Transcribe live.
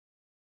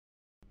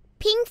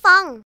พิงฟอ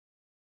ง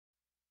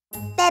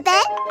เบเบ้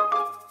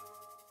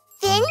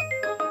ฟิน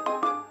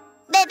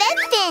เบเบ้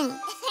ฟิน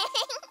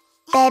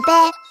เบเบ้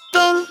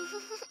ฟิน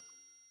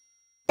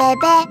เบ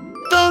เบ้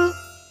ฟิน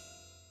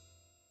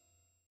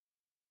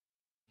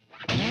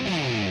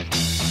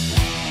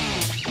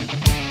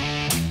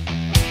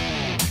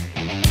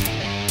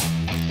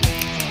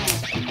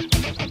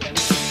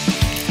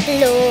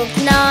ลูก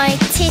น้อย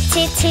ทิด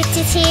ทิดทิด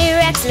ทิดทีเ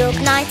ร็กซ์ลูก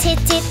น้อยทิด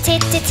ทิดทิ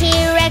ดทิดที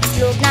เร็กซ์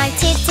ลูกน้อย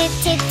ทิดทิด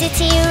ทิดทิด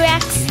ทีเร็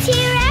กซ์ที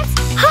เร็กซ์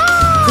ฮ่า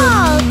คุณ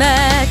แม่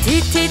ทิ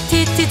ดทิด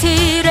ทิดทิดที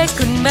เร็กซ์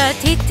คุณแม่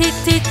ทิดทิด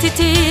ทิดทิด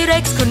ทีเร็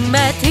กซ์คุณแ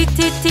ม่ทิด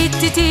ทิดทิด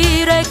ทิดที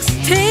เร็กซ์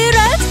ทีเ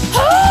ร็กซ์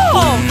ฮ่า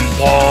คุณ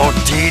พ่อ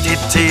ทิดทิด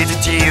ทิด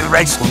ทีเ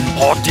ร็กซ์คุณ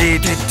พ่อทิด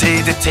ทิดทิ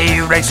ดที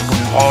เร็กซ์คุ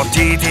ณพ่อ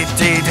ทิดทิด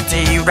ทิด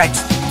ทีเร็ก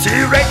ซ์ที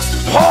เร็กซ์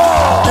ฮ่า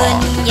คุณ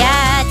ย่า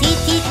ทิด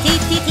ทิด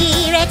ทิดที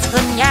เร็กซ์คุ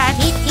ณย่า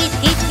ทิดทิด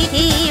ทิด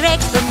ทีเร็ก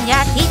ซ์คุณย่า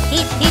ทิด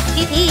ทิดทิด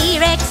ที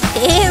เร็กซ์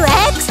ทีเ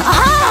ร็กซ์ฮ่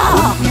า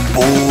คุณ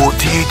ปู่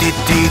ทิดทิด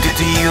ทิด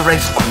ทีเร็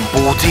กซ์คุณ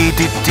ปู่ทิด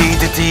ทิดทิ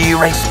ดที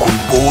เร็กซ์คุณ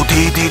ปู่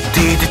ทิดทิด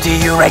ทิดที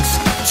เร็กซ์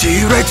ที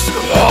เร็กซ์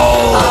ฮ่า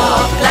อ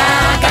อกลา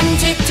กัน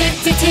ทิดทิด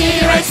ที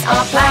เร็กซ์ออ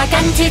กลากั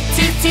นทิด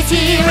ทิด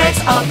ทีเร็ก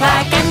ซ์ออกลา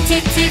กันทิ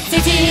ดทิด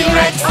ทีเ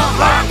ร็กซ์ออก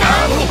ลากั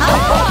น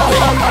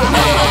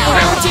เร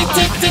าทิด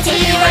ทิดที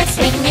เร็กซ์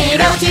วิ่งหนี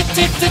เราทิด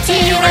ทิดที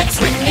เร็กซ์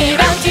วิ่งหนีเ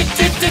ราทิด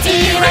ทิดที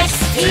เร็กซ์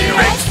ทีเ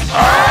ร็กซ์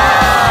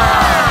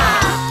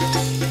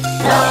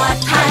ปลอด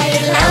ภัย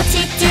แล้ว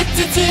ทิดทิด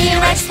ที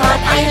เร็กซ์ปลอด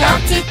ภัยแล้ว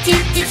ทิดทิ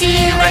ดที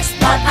เร็กซ์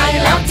ปลอดภัย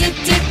แล้วทิด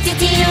ทิด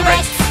ทีเร็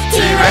กซ์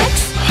ทีเร็ก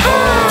ซ์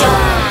จบ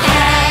แ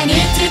ค่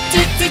นี้ทิด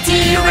ทิดที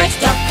เร็กซ์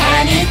จบแค่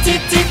นี้ทิ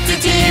ดทิด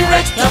ทีเ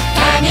ร็กซ์จบแ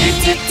ค่นี้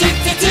ทิดทิด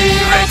ที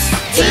เร็กซ์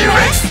ทีเ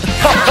ร็กซ์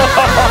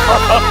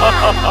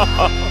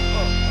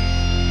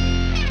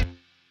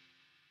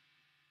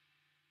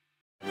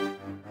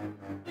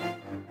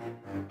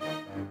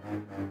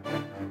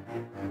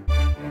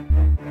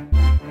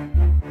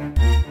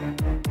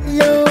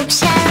ลูก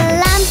ฉ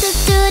ลามตุ๊ด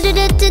ตุ๊ด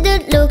ตุ๊ดตุ๊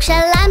ดลูกฉ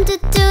ลามตุ๊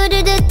ดตุ๊ด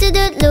ตุ๊ด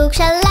ตุ๊ดลูก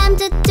ฉลาม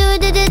ตุ๊ดตุ๊ด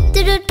ตุ๊ด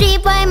ตุ๊ดรีบ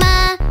ว่ายมา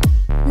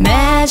แ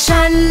ม่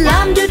ฉันลา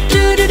มตุ๊ด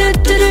ตุ๊ดตุ๊ด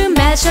ตุ๊ดแ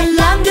ม่ฉัน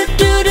ลามตุ๊ด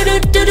ตุ๊ดตุ๊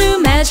ดตุ๊ด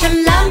แม่ฉัน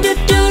ลามตุ๊ด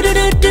ตุ๊ด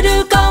ตุ๊ดตุ๊ด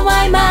ก็ว่า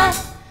ยมา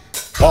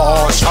พ่อ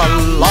ฉัน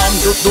ลาม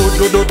ตุ๊ดตุ๊ด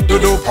ตุ๊ดตุ๊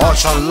ดพ่อ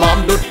ฉันลาม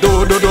ตุ๊ดตุ๊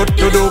ดตุ๊ด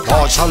ตุ๊ดพ่อ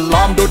ฉันล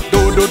ามตุ๊ด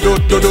ตุ๊ดตุ๊ด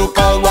ตุ๊ด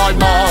ก็ว่าย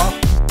มา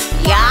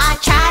อย่า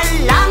ฉัน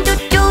ลามตุ๊ด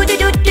ตุ๊ด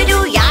ตุ๊ดตุ๊ด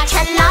อย่า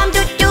ฉันลาม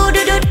ตุ๊ดตุ๊ด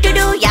ตุ๊ดตุ๊ด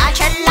อย่า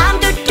ฉันลาม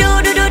ตุ๊ดตุ๊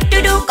ดตุ๊ด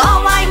ตุ๊ดก็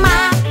ว่ายมา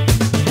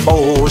ปู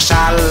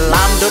ฉันล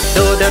ามตุ๊ด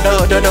ตุ๊ดตุ๊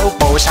ดตุ๊ด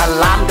ปูฉัน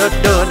ลามตุ๊ด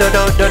ตุ๊ด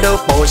ตุ๊ดตุ๊ด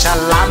ปูฉัน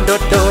ลามตุ๊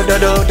ดตุ๊ดตุ๊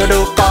ด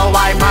ตุ๊ดก็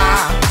ว่ายมา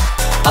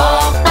ออ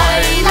กไป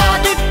ลา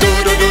ตุ๊ดตุ๊ด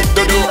ตุ๊ด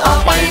ตุ๊ดออก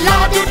ไปลา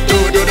ตุ๊ด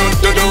ตุ๊ดตุ๊ด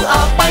ตุ๊ดอ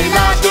อกไปล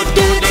าตุ๊ด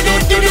ตุ๊ดตุ๊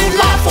ดตุ๊ด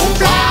ลาฝูง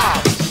ปลา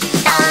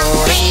ต้อง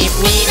รีบ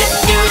หนีตุ๊ด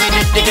ตุ๊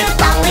ดตุ๊ด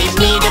ต้องรีบ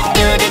หนีตุ๊ด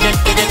ตุ๊ด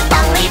ตุ๊ดต้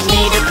องรีบห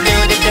นีตุ๊ดตุ๊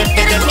ด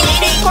ตุ๊ดหนี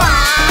ดีกว่า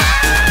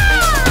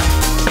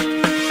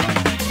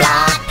ปล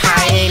อดภั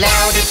ยแล้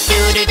วตุ๊ด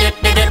ตุ๊ด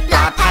ตุ๊ดปล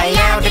อดภัยแ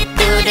ล้วตุ๊ด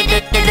ตุ๊ด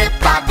ตุ๊ด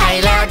ปลอดภัย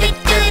แล้วตุ๊ด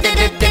ตุ๊ด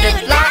ตุ๊ด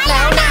ลาแ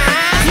ล้วนะ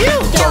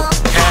จบ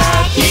แค่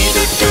นี้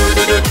ตุ๊ด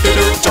ตุ๊ด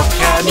ตุ๊ดจบแ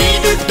ค่นี้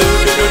ตุ๊ดตุ๊ด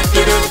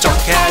ตุ๊ดจบ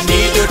แค่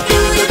นี้ตุ๊ดตุ๊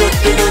ด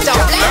ตุ๊ดจบ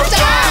แล้ว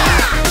จ้า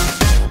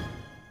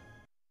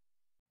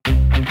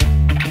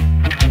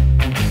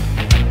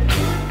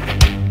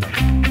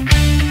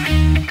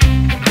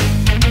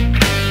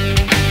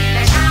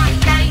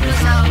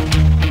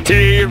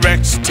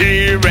T-Rex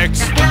T-Rex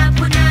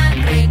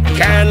แข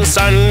น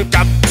สั้น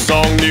กับ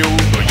2 นิ้ว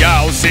ตัวยา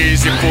ว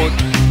40 ฟุต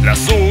และ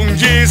สูง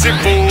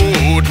20 ฟุ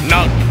ตห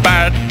นัก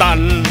8 ตัน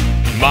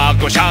มาก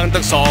กว่าช้าง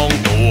ทั้ง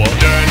2 ตัว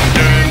เดิน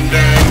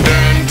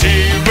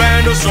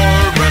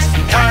Tyrannosaurus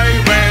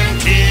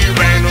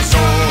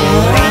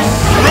Tyrannosaurus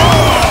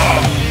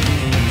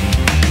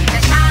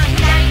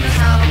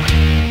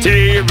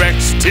T-Rex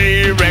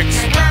T-Rex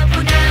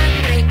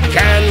แข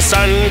น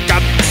สั้นกั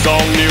บ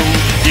2 นิ้ว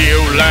เกี่ย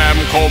วแหลม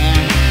คม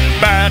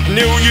8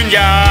 นิ้วยืนย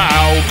า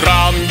วกร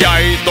ามใหญ่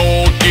โต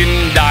กิน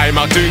ได้ม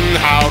ากถึง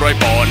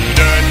500 ปอนด์เ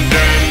ดิน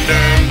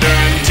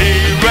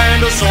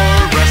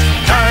Tyrannosaurus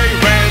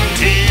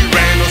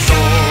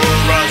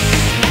Tyrannosaurus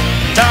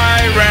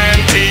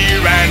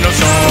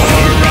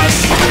Tyrannosaurus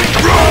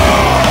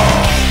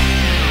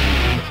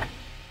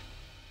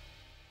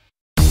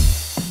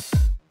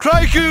ใคร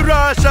คือร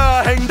าชา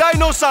แห่งได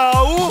โนเสา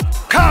ร์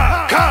ข้า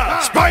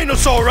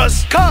Spinosaurus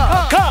ข้า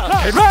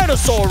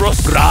Tyrannosaurus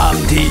กราม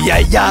ที่ใหญ่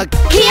ยักษ์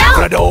ก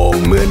ระโดง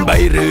เหมือนใบ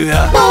เรือ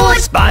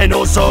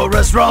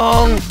Spinosaurus ร้อ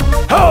ง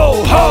โฮ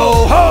โฮ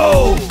โฮ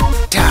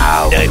เท้า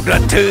เดินกร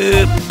ะทื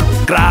บ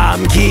กราม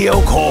เขี้ยว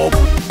ขบ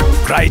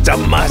ใครจะ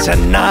มาช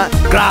นะ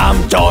กราม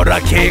จระ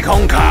เข้ขอ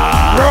งข้า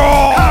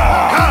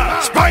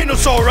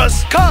Spinosaurus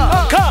ข้า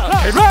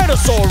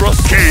Tyrannosaurus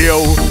เขี้ยว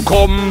ค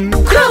ม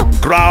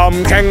กราม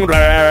แข็งแร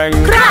ง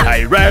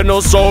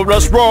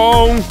Tyrannosaurus ร้อ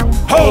ง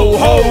โฮ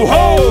โฮโฮ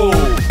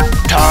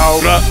เท้า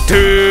กระ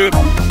ทืบ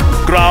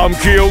กราม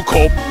เขี้ยวข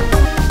บ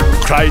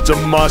ใครจะ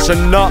มาช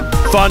นะ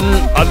ฟัน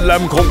อันแหล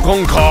มคมขอ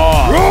งข้า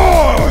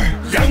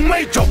ยังไม่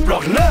จบหร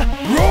อกนะ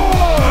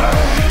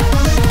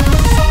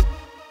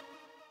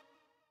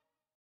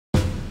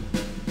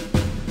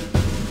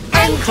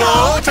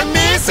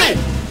สิ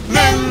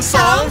1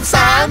 2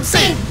 3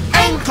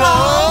 4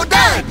 Enclosed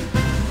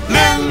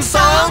 1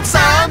 2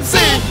 3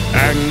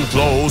 4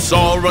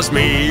 Ankylosaurus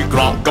มีเก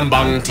ราะกำ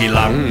บังที่ห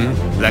ลัง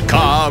และ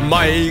ข้าไ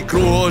ม่ก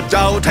ลัวเ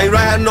จ้าไทแร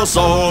นโนซ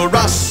อ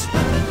รัส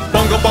ป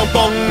องก็ปองป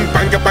องแป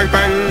งก็แปงแป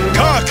ง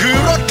ข้าคือ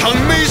รถถัง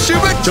มีชี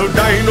วิตเจ้าไ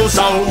ดโนเส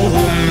าร์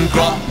หุ้มเก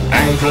ราะ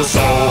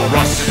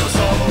Ankylosaurus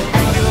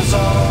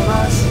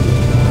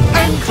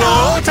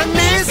Enclosed ทาง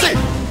นี้สิ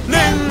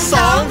1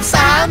 2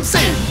 3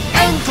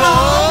 4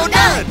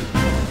 Enclosed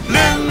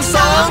 1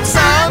 2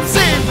 3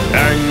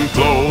 4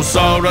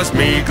 Ankylosaurus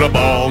มีกระบ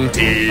อง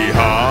ที่ห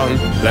าง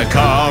และ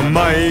ข้าไ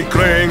ม่เก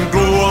รงก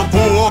ลัวพ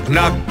วก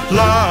นัก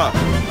ล่า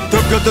ตึ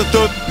ก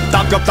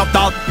ตั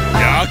บ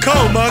อย่าเข้า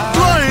มาใก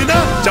ล้น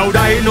ะเจ้าไ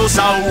ดโนเส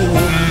าร์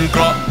หุ้มเก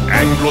ราะ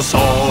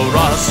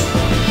Ankylosaurus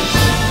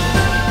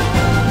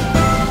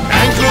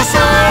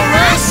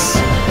Ankylosaurus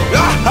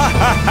ฮ่าฮ่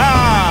าฮ่า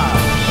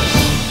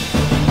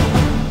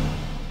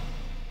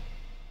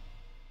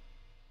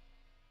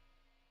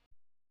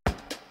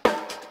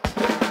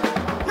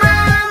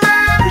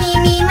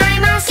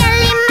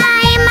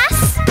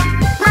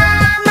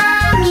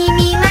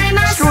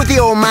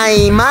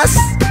Mas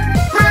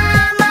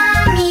Mama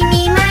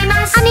Mimi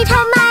Mas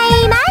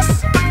Ornithomimus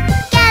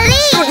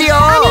Kelly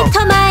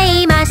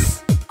Ornithomimus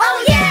Oh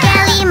yeah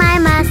Kelly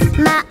Mimus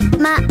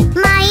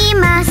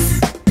Mimus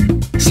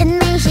ฉัน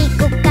ไม่ใช่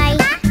กุ๊กไก่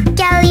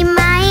Kelly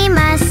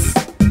Mimus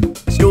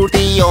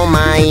Studio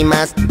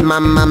Mimus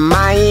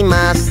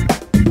Mimus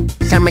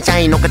ฉันไม่ใช่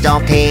นกกระจอ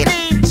กเทศ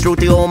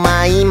Studio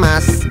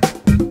Mimus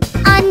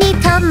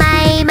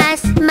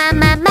Ornithomimus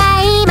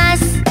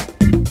Mimus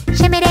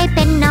ฉันไม่ได้เ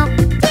ป็นนก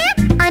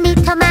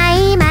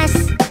Ornithomimus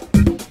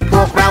พ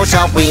วกเราช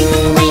อบวิ่ง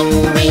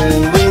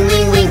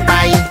ไป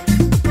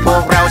พว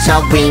กเราชอ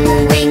บวิ่ง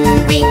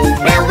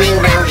เร็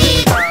วอี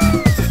ก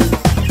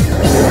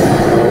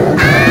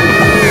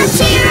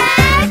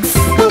T-Rex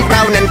พวกเร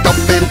านั้นตก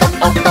ตื่นตก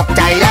อกตกใ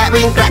จและ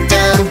วิ่งกระเ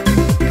จิง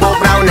พวก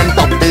เรานั้น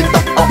ตกตื่นต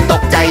กอกต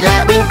กใจและ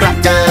วิ่งกระ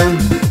เจิง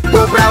พ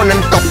วกเรานั้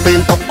นตกตื่น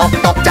ตกอก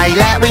ตกใจ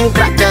และวิ่งก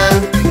ระเจิง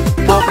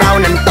พวกเรา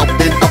นั้นตก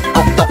ตื่นตกอ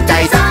กตกใจ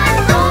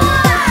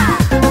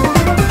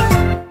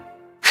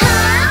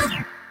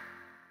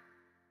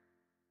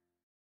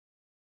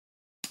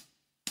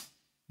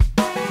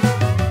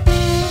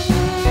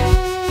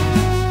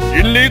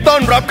ยินดีต้อ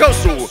นรับเข้า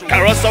สู่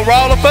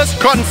Dinosaurs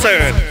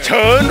Concert เ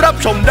ชิญรับ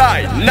ชมได้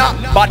ณ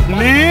บัด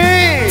นี้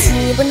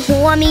ที่บนหั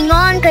วมีง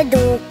อนกระ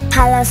ดูกพ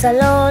าราโซ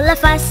โลและ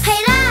ฟัสไพ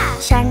ล่า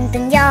ฉันเป็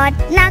นยอด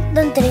นักด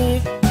นตรี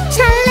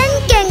ฉันเล่น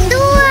เก่ง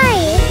ด้วย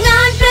ง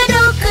อนกระ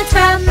ดูกคือท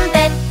รัมเ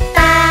ป็ตต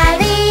า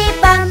ลี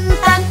ปัม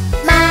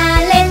มา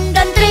เล่นด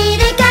นตรี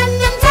ด้วยกัน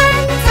อย่างทัน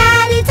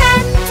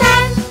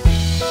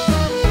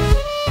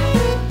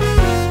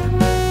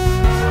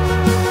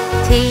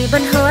ที่บ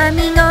นหัว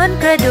มีงอน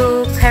กระดู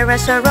ก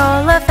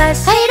Parasaurolophus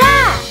ไพล่า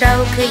เรา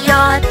คือย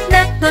อด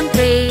นักดนต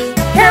รี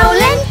เรา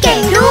เล่นเก่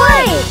งด้ว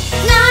ย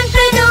งอนก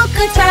ระดูก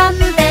คือทรัม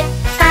เป็ต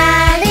ตา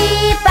ลี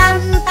ปัม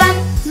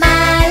มา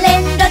เล่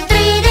นดนต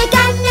รีด้วย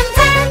กันอย่าง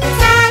ทัน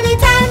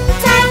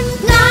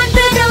งอนก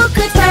ระดูก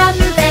คือทรัม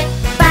เป็ต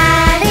ตา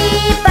ลี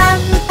ปัม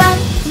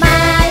มา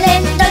เล่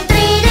นดนต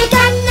รีด้วย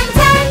กันอย่าง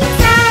ทัน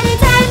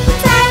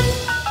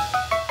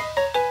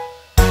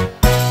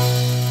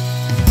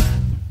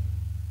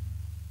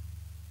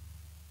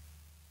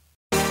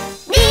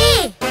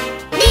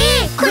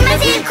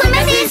คุณแ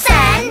ม่ทีแส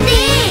น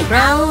ดีเร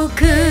า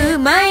คือ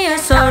ไมอา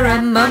ซอรั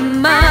สมัม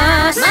มา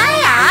สไม่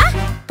หรอ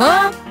ป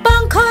กป้อ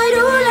งคอย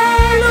ดูแล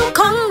ลูก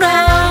ของเร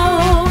า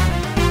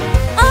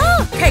โอ้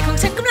ไข่ของ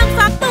ฉันกำลัง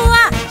ฟักตัว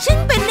ฉัน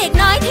เป็นเด็ก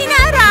น้อยที่น่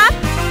ารัก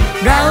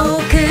เรา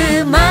คือ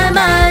มา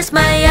สม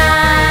ายา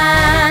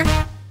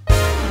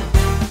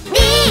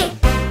นี่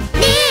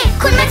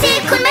คุณแม่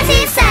ที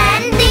แส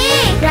นดี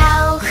เรา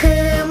คื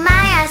อไม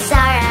อาซ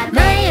อ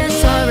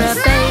รัส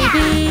เบ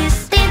บี้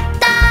ติด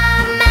ตา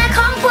มแม่ข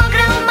องพวกเ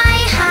ราไม่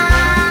ห่า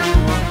ง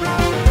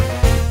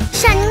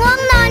ฉันง่วง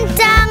นอน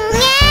จัง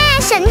แง่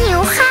ฉันหิ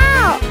วข้า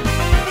ว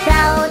เร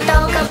าโต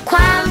กับคว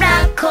ามรั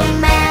กของ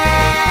แม่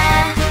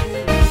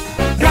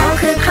เรา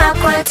คือครอบ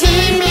ครัวที่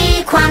มี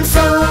ความ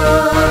สุ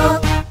ข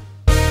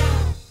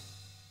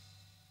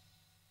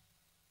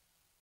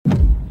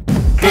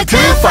กระ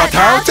ทืบฝ่าเ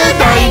ท้าเจ้า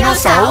ไดโน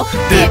เสาร์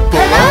ดิป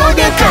โลโ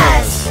ดคั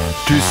ส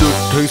ที่สุด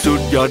แห่งสุ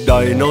ดยอดได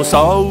โนเส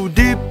าร์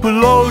ดิป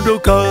โลโด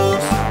คั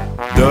ส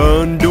เดิ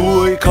นด้ว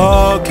ยขา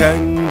แข็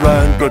งแร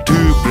งกระ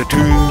ทืบ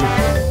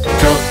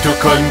ทุก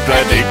คนกร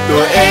ะดิกตั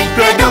วเองก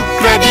ระดุก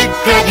กระดิก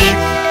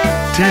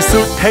ที่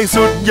สุดแห่ง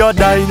สุดยอด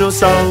ไดโน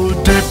เสาร์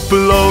ดิป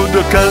โลโด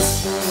คัส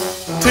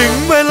ถึง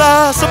เวลา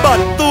สะบั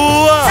ดตั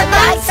วสะ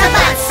บั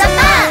ด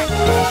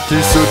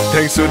ที่สุดแ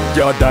ห่งสุดย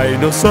อดได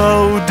โนเสา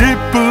ร์ดิ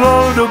ปโล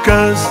โด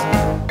คัส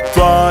ฟ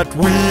าด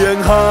เวียง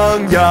หาง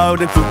ยาว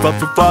ดังฟุบฟั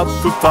บ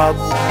ทุกค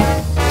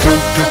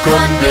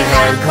นด้วยห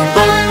างข้างบ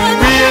น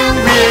เวียง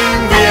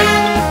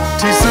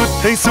ที่สุด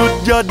แห่งสุด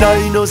ยอดได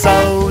โนเสา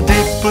ร์ดิ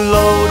ปโล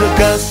โด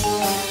คัส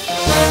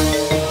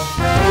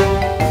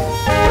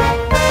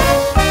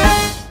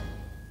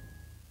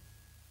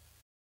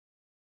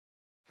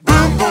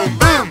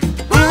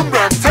บูม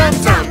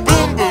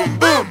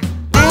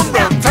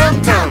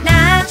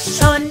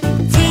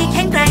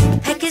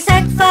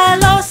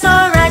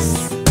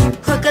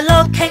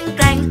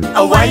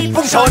ไว้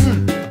พุ่งชน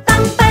ตั้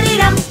มปะริ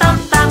ดัมตั้ม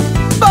ตั้ม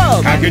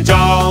แข่งกันจ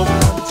อ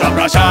ม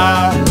รา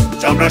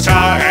ชา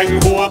แห่ง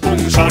หัวพุ่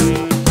งชน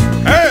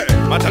เฮ้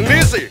มาทาง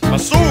นี้สิมา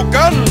สู้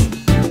กัน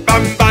บั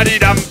มบาดี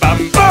ดัมบัม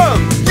บัม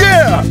เย่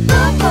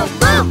บูมบูม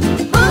บูม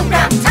บูม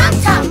รัมทัม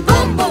ทัมบู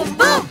มบูม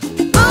บูม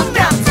บูม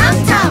รัมทัม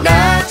ทัม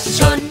นักช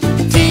น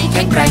ที่แ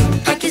ข็งแกร่ง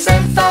พาคิเซ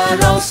นฟา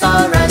โรซอ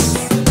รัส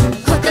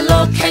พุทธโล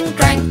กแข็งแ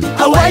กร่งเ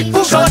อาไว้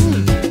พุ่งชน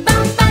ตั้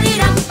มปะริ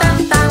ดัมตั้ม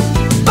ตั้ม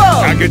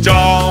แข่งกันจ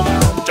อ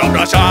ม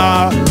ร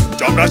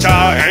าชา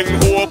แห่ง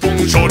หัวพุ่ง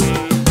ชน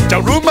จะ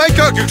รู้ไหม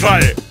ก็คือใคร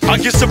พา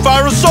คิสฟา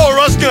โรซอ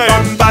รัสไงบั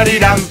มบาดี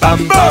ดัมบัม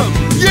บัม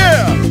เย่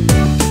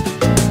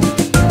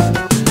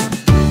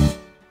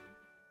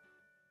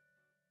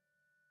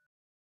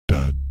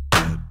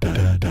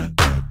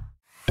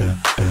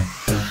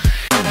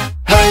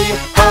เฮ้ย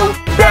โฮ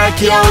แบร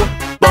คิโอ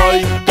ปล่อย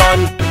กัน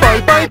ไป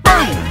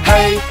เ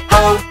ฮ้ยโฮ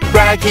แบ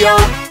รคิโอ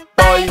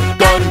ปล่อย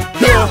กัน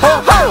เฮียโฮ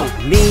โฮ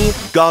นี่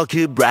ก็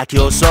คือ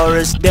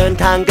Brachiosaurus เดิน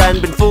ทางกัน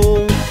เป็นฝู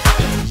ง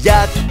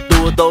ยักษ์ตั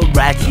วโต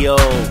Brachio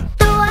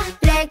ตัว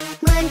เล็ก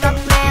เหมือนกับ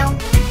แมว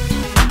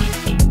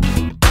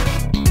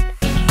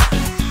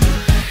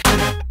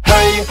เ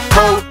ฮ้ยโฮ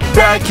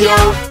Brachio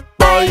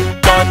ปล่อย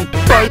กัน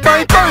ไป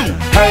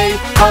เฮ้ย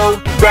โฮ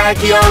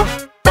Brachio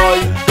ปล่อย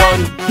กัน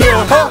เฮีย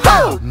โฮโฮ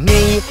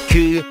นี่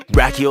คือ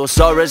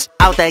Brachiosaurus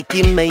เอาแต่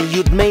กินไม่ห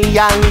ยุดไม่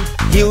ยั้ง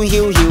หิ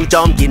วจ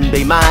อมกินใบ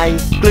ไม้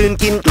กลืน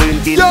กิน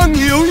ยัง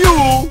หิวอยู่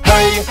เ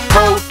ฮ้ยโฮ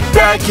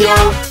Brachio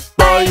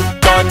ปล่อย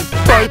กัน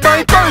ไป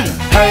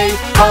เฮ้ย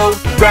โฮ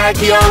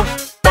Brachio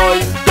ปล่อย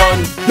กัน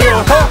เฮีย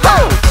โฮโฮ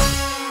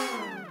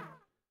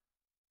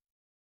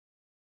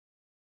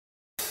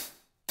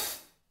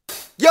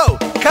โย่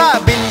ข้า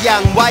บินอย่า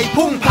งไว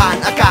พุ่งผ่าน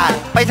อากาศ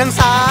ไปทาง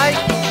ซ้าย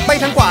ไป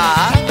ทางขวา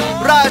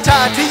ราชา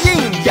ที่ยิ่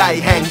งใหญ่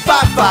แห่งฟา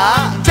กฟ้า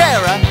เท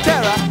ร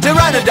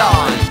าโนดอ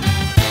น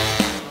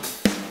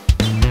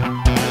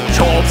โฉ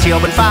บเฉี่ยว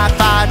บนฟาก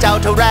ฟ้าเจ้า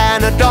เทรา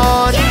โนดอ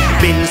น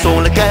บินสูง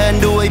เหลือเกิน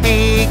ด้วยปี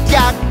ก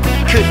ยักษ์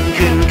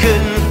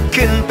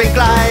ขึ้นไปไก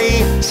ล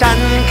ฉัน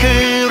คื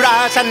อรา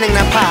ชันแห่งน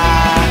ภา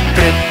พ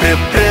รึ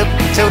บ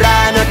เทรา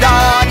โนด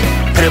อน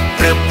พรึบ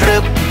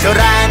เท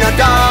ราโน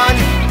ดอน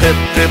พรึ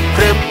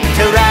บเท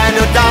ราโน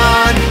ดอ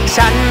น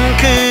ฉัน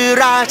คือ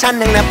ราชัน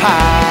แห่งนภา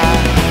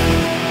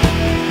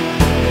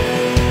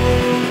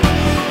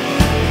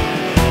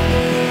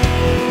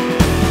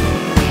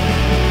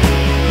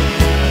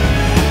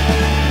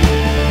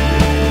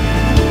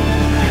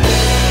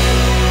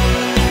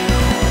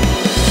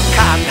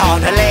ข้ามท้อง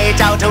ทะเล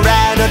เจ้าเทร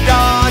าโนด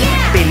อน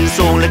บิน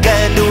สูงเหลือเกิ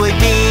นด้วย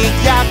ปีก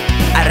ยักษ์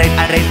อ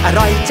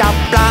ร่อยจับ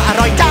ปลาอ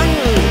ร่อยจัง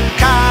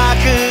ข้า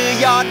คือ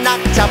ยอดนัก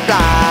จับปล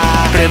า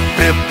พรึบ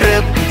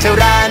เท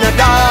ราโน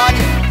ดอน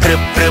พรึ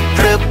บเ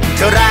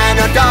ทราโ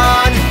นดอ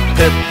นพ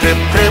รึ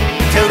บ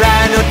เทรา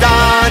โนด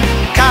อน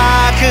ข้า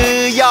คือ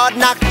ยอด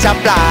นักจับ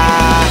ปลา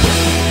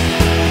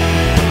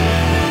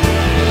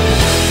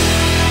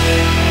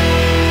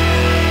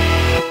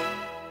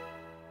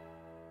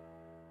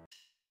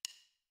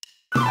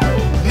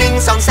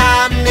1 2 3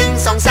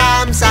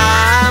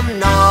 3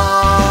 หนอ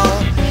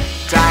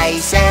ไทร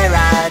เซร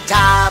าท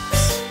อป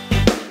ส์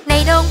ใน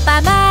ดงป่า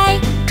ไม้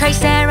ไทร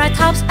เซรา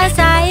ทอปส์อา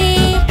ศัย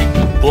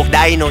พวกได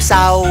โนเส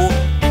าร์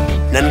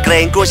นั่นเกร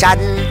งกลัวฉัน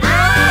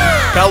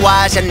เพราะว่า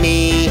ฉันมี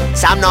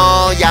3 หนอ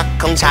ยักษ์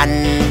ของฉัน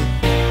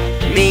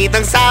มี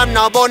ตั้ง3 หน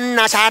อบนห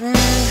น้าฉัน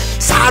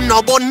3 หนอ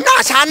บนหน้า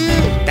ฉัน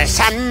แต่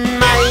ฉัน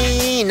ไม่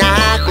น่า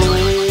กลั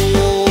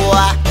ว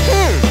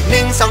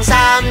1 2 3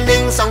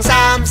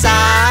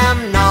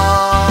 3 หนอ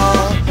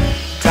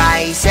ไทร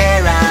เซ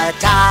รา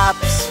ทอป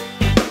ส์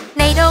ใ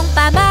นดง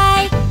ป่าไม้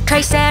ไทร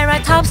เซรา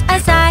ทอปส์อา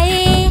ศัย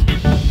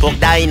พวก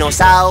ไดโน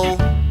เสาร์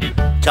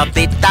ชอบ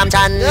ติดตาม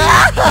ฉัน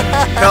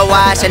เพราะว่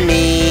าฉัน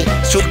มี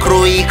ชุดค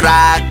รุยกร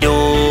ะดู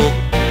ก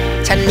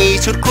ฉันมี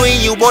ชุดครุย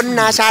อยู่บนห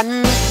น้าฉัน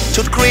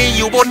ชุดครุยอ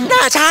ยู่บนหน้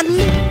าฉัน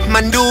มั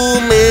นดู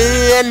เหมื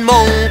อนม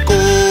ง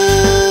กุ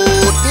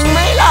ฎจริงไหม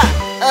ล่ะ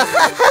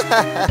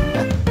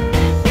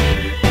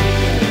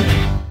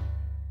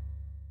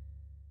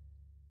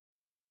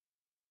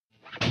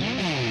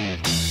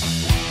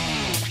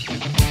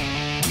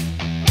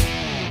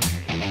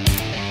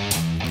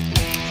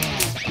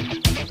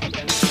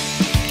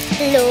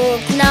ลู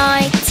กน้อ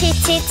ยที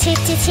เ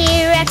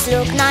ร็กซ์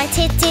ลูกน้อย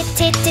ทีเ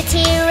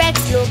ร็ก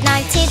ซ์ลูกน้อ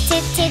ยทีเร็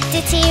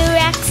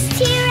กซ์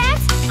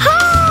ฮ่า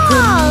คุ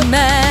ณแ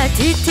ม่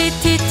ทีเ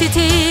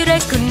ร็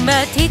กซ์คุณแม่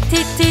ที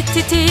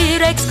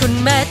เร็กซ์คุณ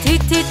แม่ที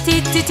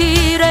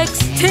เร็ก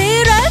ซ์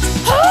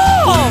ฮ่า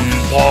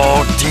พอ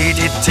ทีเ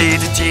ร็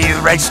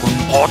กซ์คุณ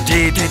พอที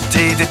เร็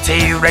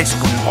กซ์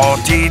คุณพอ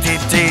ทีเร็ก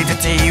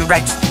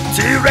ซ์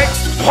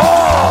ฮ่า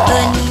คุ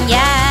ณ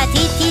ย่า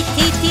ที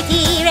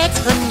เร็ก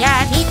ซ์คุณย่า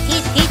ที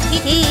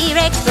เ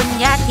ร็กซ์คุณ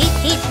ย่าที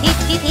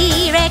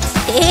เร็ก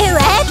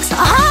ซ์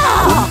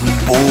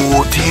ปู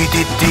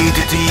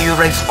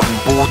T-Rex คุณ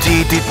ปู่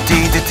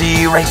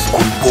T-Rex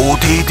คุณปู่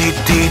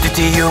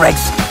T-Rex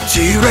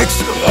T-Rex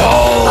ออ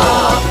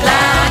กล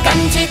ากัน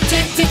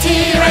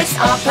T-Rex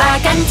ออกลา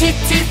กัน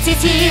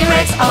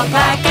T-Rex ออกล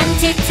ากัน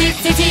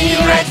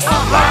T-Rex ออ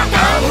กลา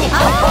กัน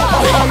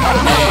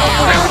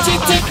เรา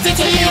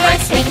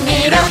T-Rex วิ่งหนี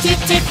เรา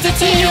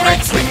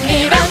T-Rex วิ่งหนี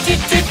เรา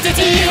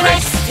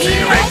T-Rex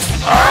T-Rex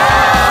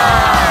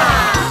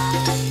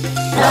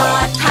ปลอ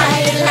ดภัย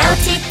แล้ว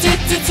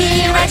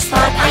T-Rex ปล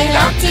อดภัยแ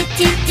ล้ว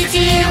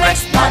T-Rex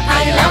ปลอดภั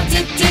ยแล้ว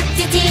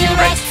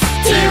T-Rex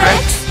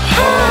T-Rex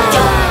จ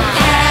บแ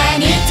ค่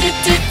นี้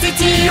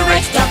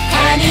T-Rex จบแ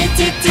ค่นี้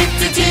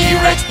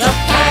T-Rex จบ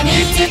แค่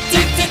นี้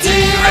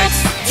T-Rex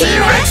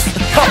T-Rex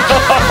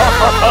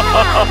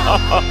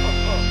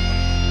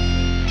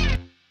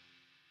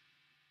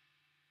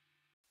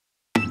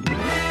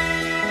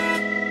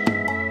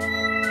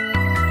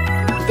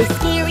The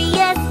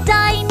scariest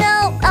dino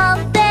of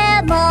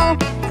them all.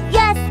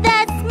 Yes,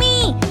 that's me,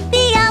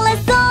 the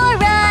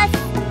Allosaurus.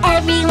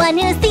 Everyone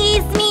who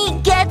sees me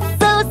gets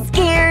so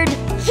scared.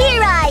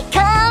 Here I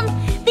come,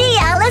 the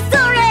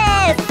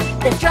Allosaurus,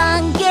 the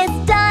strongest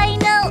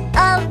dino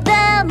of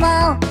them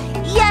all.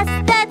 Yes,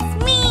 that's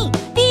me,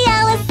 the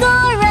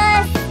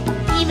Allosaurus.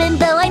 Even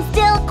though I'm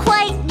still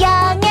quite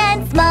young and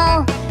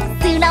small,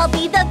 soon I'll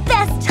be the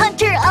best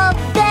hunter of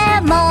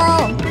them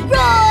all.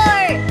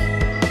 Roar!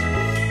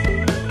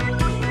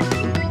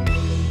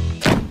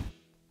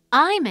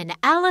 I'm an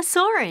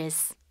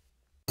Allosaurus.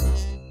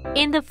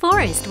 In the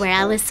forest where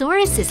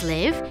Allosauruses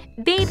live,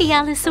 baby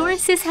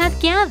Allosauruses have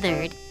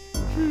gathered.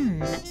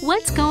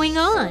 What's going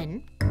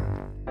on?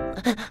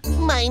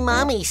 My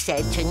mommy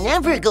said to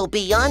never go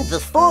beyond the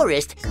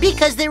forest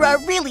because there are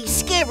really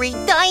scary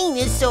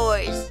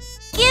dinosaurs.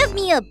 Give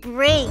me a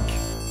break.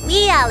 We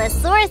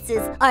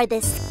Allosauruses are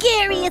the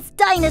scariest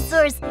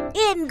dinosaurs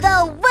in the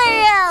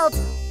world.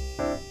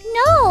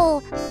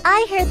 No, I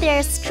heard there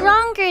are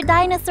stronger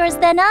dinosaurs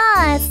than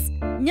us.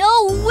 No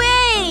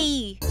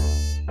way!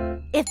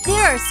 If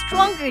there are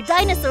stronger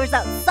dinosaurs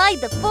outside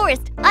the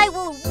forest, I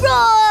will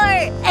roar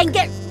and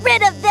get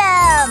rid of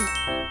them.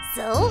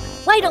 So,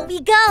 why don't we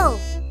go?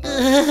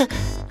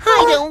 I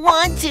don't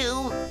want to.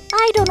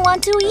 I don't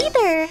want to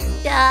either.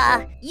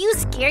 You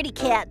scaredy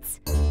cats.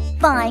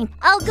 Fine,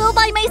 I'll go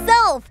by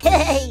myself.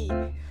 Hey.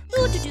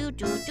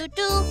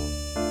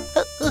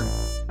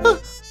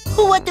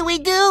 What do we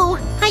do?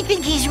 I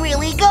think he's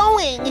really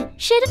going.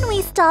 Shouldn't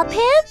we stop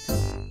him?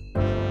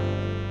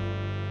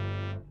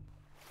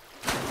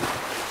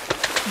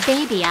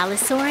 Baby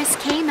Allosaurus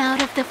came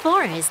out of the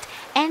forest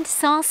and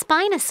saw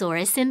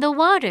Spinosaurus in the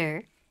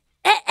water.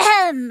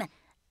 Ahem!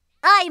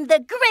 I'm the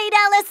great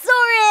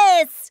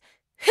Allosaurus!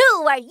 Who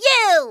are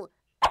you?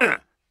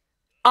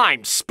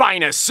 I'm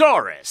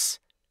Spinosaurus.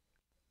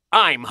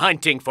 I'm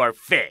hunting for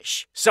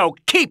fish, so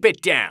keep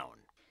it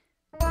down.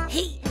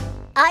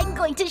 I'm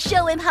going to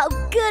show him how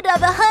good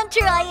of a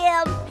hunter I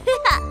am.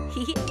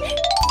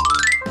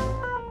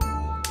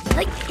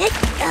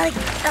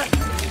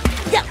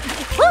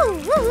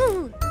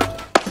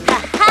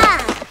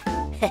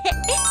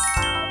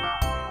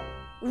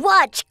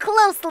 Watch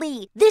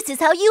closely. This is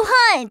how you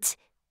hunt.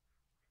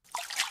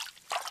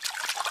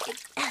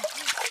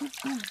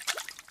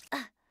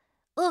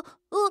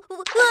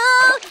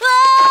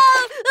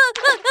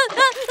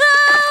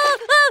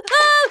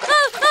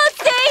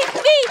 Save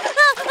me!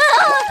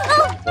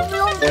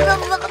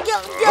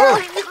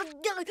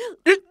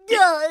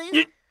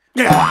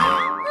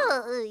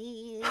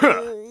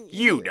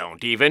 You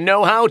don't even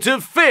know how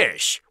to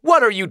fish.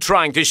 What are you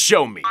trying to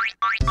show me?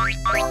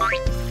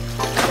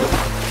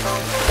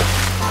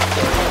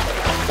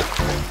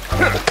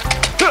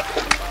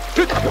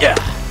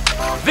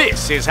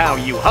 This is how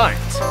you hunt.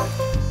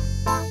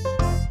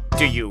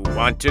 Do you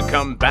want to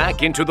come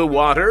back into the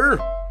water?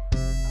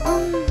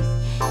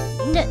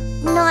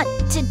 Not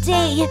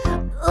today.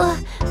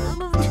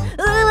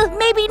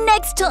 Maybe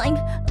next time.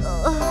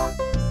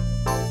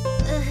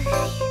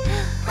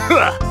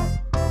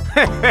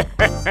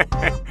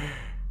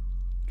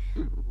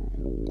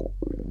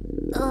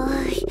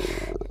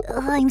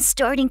 I'm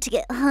starting to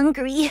get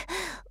hungry.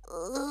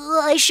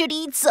 I should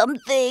eat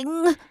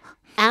something.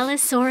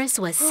 Allosaurus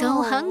was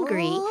so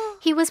hungry,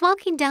 he was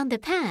walking down the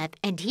path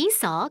and he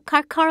saw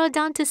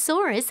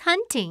Carcharodontosaurus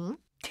hunting.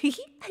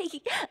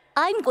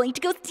 I'm going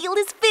to go steal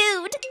his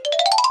food.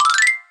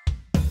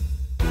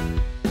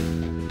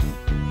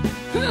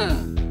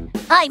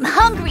 I'm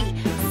hungry,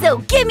 so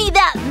give me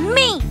that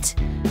meat.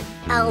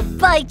 I'll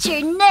bite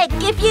your neck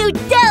if you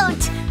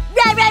don't.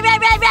 Rah, rah, rah,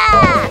 rah,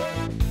 rah.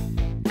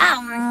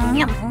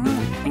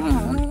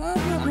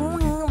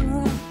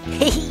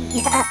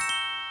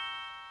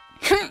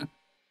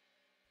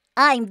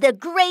 I'm the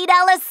great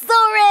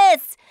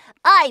Allosaurus.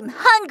 I'm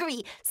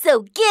hungry,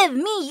 so give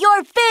me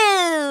your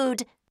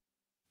food.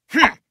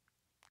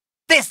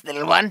 This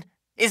little one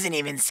isn't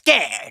even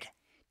scared.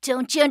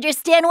 Don't you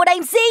understand what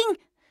I'm saying?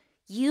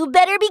 You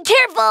better be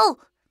careful.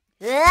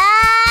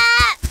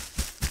 Ah!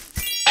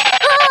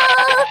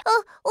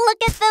 Oh,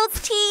 look at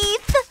those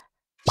teeth.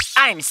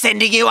 I'm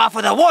sending you off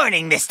with a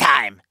warning this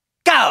time.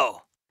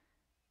 Go!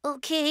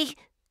 Okay,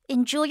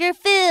 enjoy your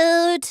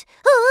food.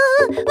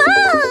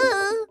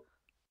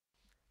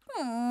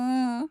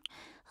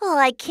 Oh,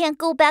 I can't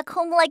go back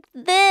home like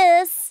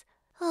this.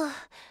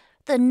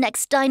 The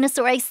next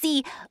dinosaur I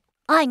see,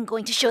 I'm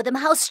going to show them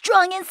how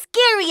strong and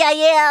scary I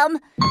am.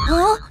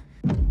 Huh?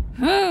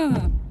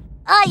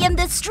 I am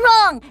the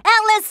strong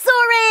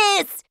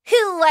Allosaurus!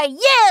 Who are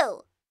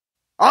you?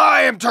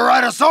 I am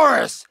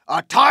Tyrannosaurus,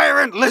 a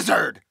tyrant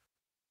lizard.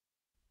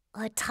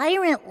 A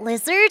tyrant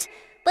lizard?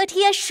 But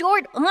he has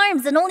short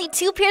arms and only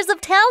 2 pairs of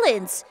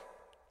talons.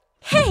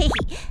 Hey,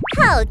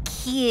 how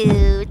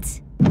cute.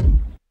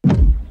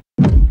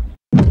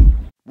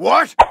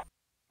 What?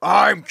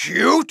 I'm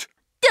cute?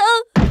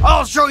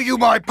 I'll show you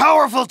my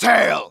powerful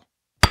tail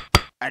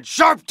and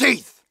sharp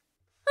teeth.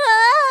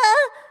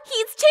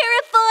 He's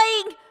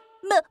terrifying.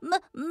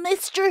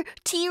 Mr.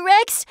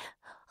 T-Rex,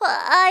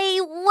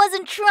 I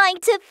wasn't trying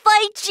to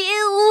fight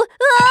you.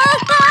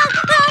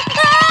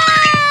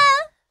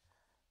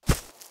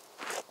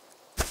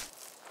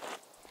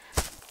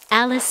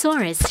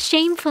 Allosaurus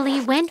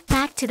shamefully went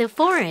back to the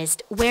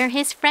forest where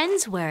his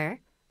friends were.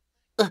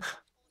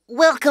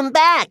 Welcome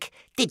back.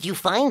 Did you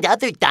find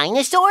other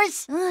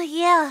dinosaurs?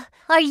 Yeah.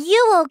 Are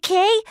you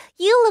okay?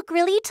 You look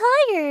really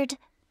tired.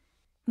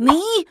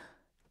 Me?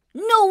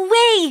 No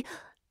way!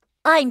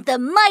 I'm the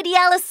mighty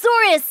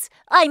Allosaurus!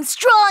 I'm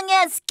strong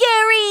and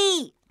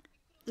scary!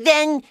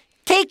 Then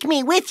take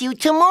me with you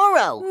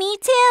tomorrow. Me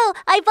too.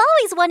 I've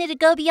always wanted to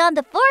go beyond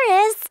the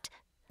forest.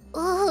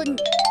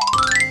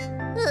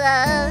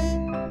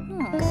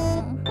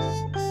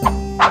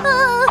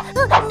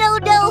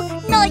 No,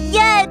 not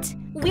yet.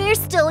 We're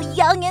still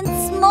young and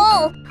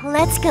small.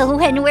 Let's go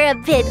when we're a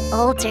bit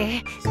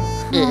older.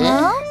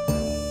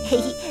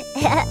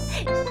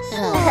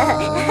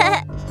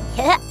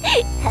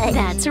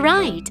 That's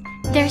right.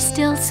 They're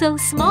still so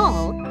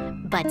small.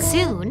 But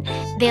soon,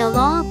 they'll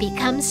all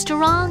become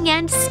strong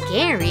and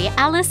scary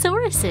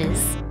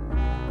Allosauruses.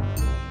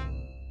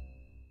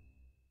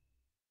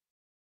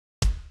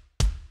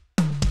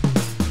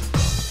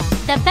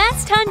 The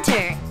best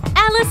hunter,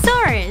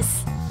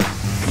 Allosaurus.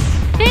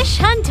 Fish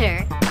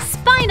hunter,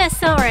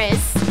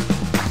 Spinosaurus.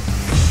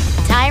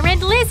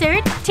 Tyrant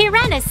lizard,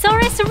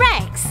 Tyrannosaurus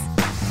rex.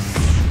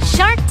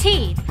 Sharp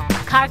teeth,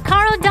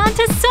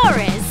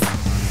 Carcharodontosaurus.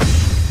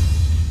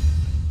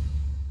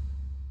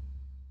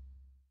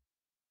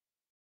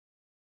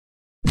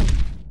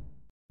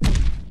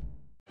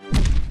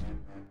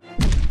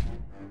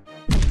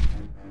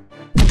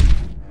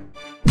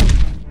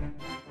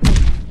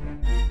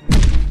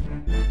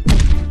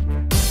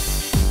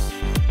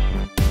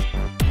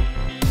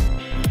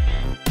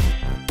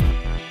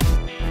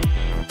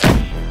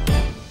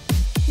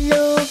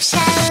 Look,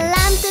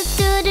 shalam, do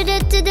do do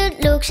do do.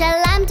 Look,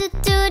 shalam, do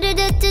do do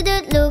do do.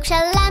 Look,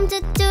 shalam, do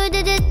do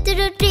do do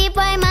do. รีบ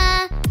ว่ายมา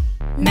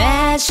แม่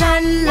ฉั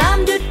นล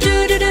ำดูดู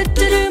ดูดู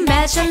ดูดูแม่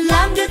ฉันล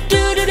ำดู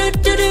ดูดูดู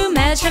ดูดูแ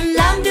ม่ฉัน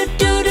ลำดู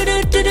ดูดูดู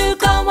ดูดู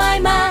ก็ว่าย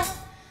มา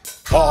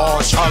พ่อ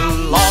ฉัน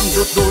ลำ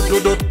ดูดูดู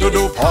ดูดู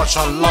ดูพ่อ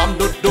ฉันลำ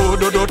ดูดู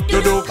ดูดูดู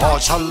ดูพ่อ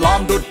ฉันล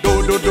ำดูดู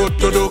ดูดู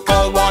ดูดูก็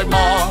ว่ายม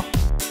า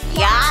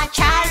อย่า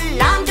ฉัน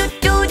ลำดู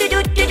ดูดูดู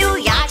ดูดู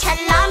อย่าฉัน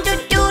ลำดู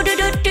ดูดู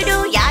ดูดูดู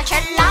อย่าฉั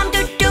นลำ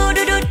ดูดู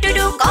ดูดูดู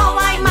ดูก็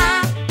ว่ายมา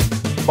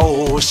ปู่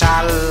ฉั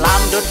นล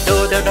ำดูดู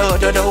ดูดู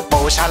ดูดู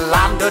ปู่ฉันล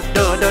ำดู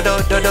ดูดูดู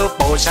ดูดู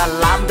ปู่ฉัน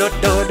ลำดู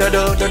ดูดู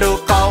ดูดูดู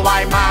ก็ว่า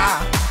ยมา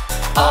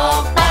ออ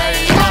กไป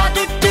ลา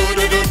ดูดู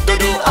ดูดูดู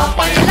ดูออกไ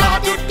ปลา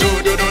ดูดู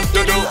ดูดู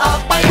ดูดูออก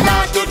ไปลา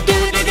ดูดู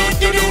ดูดู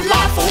ดูดูล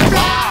าฝูงปล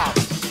า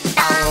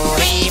ต้อง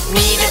รีบห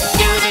นีดู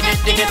ดูดู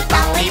ดูดูต้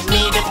องรีบห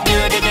นีดูดู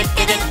ดู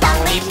ดูดูต้อง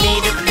รีบหนี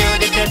ดูดู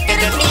ดูดู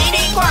ดูหนี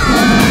ดีกว่า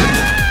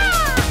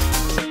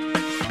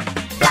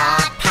ปลอ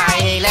ดภัย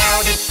แล้ว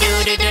ดู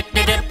ดูดู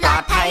ดูดูปลอ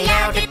ดภัยแล้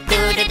วดูดู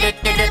ดู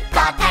ดูดูปล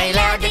อดภัยแ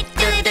ล้วดู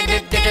ดูดูดู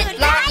ดู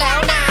รอดแล้ว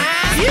นะ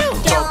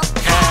จบ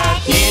แค่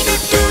นี้ดู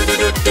ดู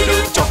ดูดูดู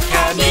จบแ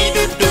ค่นี้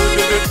ดูดู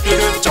ดูดู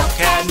ดูจบแ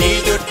ค่นี้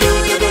ดูดู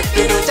ดู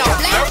ดูดูจบ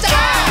แล้วจ้า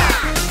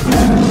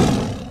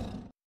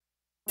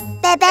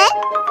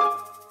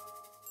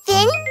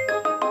Bebefinn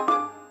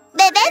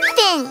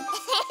Bebefinn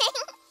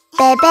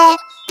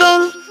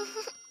Bebefinn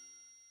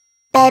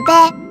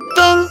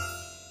Bebefinn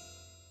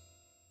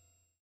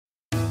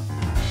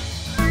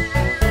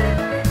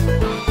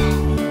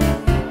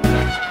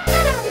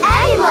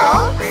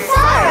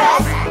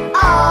Dinosaurs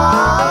Oh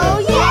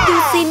yeah ดู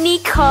สินี่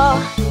คอ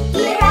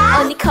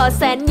นี่คอแ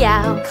สนยา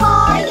ว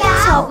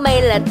ชอบไหม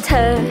ล่ะเธ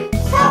อ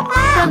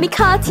เรามีค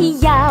อที่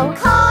ยาว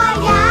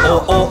โอ้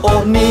โอ้โอ้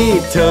นี่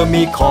เธอ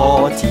มีคอ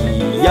ที่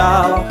ยา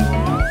ว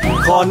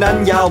คอนั้น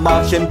ยาวมา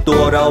กเช่นตั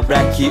วเราแบ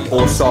คคิโอ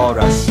ซอ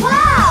รัส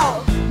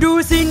ดู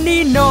สิ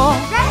นี่นอ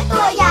ตั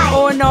วใหญ่โอ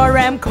นอแร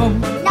มคม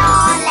นอ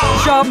แหลม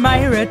ชอบไหม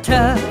ล่ะเธ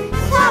อ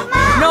ชอบม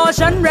ากนอ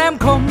ฉันแรม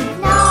คม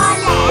นอ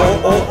แหลมโอ้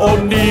โอ้โอ้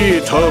นี่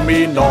เธอมี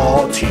หนอ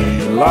ที่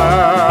แหล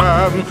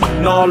ม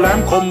หนอแหลม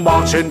คมมา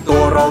กเช่นตั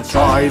วเราไทร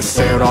เซ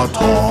ราท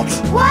อปส์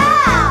ว้าว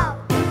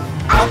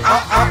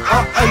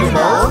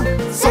Animal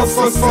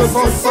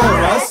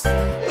Saurus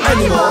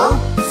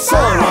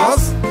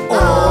Dinosaurs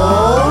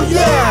Oh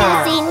yeah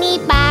สินี่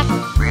ปาก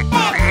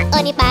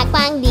นี่ปากก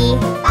ว้างดี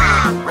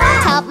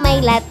ชอบไหม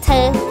ล่ะเธ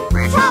อ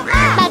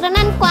ปาก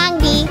นั้นกว้าง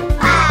ดี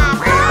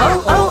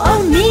โอ้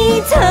นี่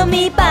เธอ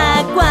มีปา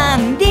กกว้าง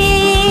ดี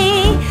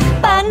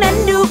ปากนั้น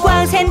ดูกว้า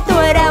งเช่นตั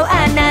วเราอ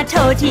านาโท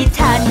ที่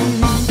ทัน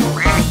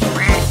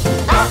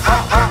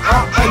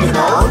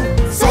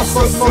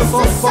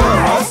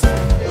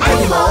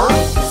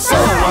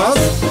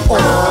Dinosaurs Oh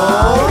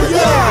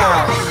yeah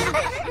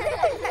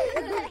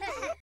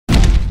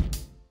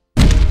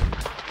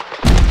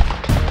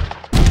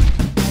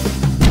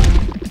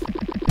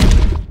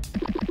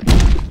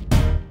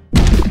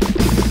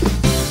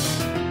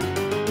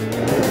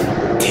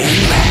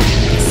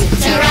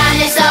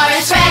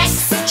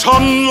ฉั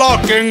นล่า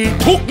เก่ง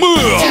ทุกเมื่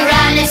อ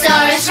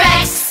Tyrannosaurus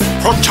Rex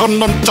เพราะฉัน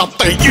นั้นจับแ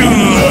ต่เหยื่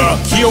อ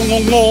เขี้ยว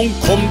งง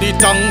คมดี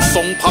จัง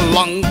ส่งพ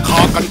ลังฆ่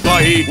ากันไกล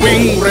วิ่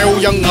งเร็ว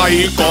ยังไง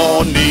ก็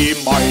หนี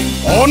ไม่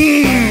พ้น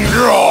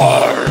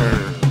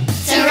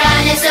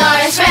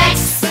Tyrannosaurus Rex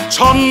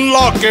ฉัน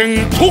ล่าเก่ง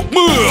ทุกเ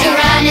มื่อ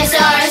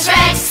Tyrannosaurus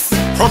Rex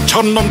เพราะ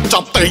ฉันนั้นจั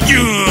บแต่เห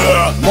ยื่อ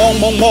ม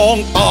อง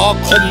ตา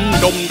คม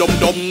ดม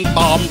ต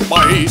ามไป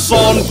ซ่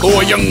อนตัว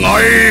ยังไง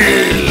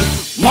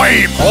ไม่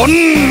พ้น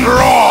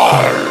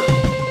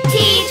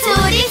ทีทู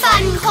ที่ฟั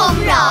นคม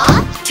หรอ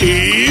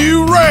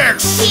T-Rex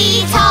ที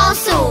ทอ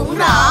สูง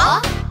หรอ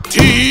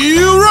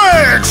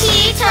T-Rex ที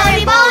เทอ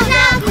ริเบิล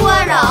น่ากลัว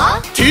หรอ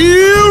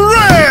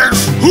T-Rex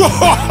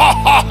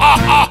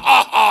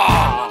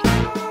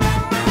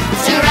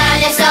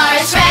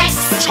Tyrannosaurus Rex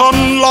ฉัน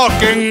ล่า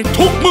เก่ง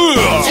ทุกเมื่อ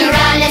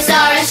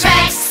Tyrannosaurus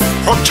Rex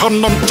เพราะฉัน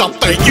นั้นจับ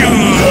แต่เหยื่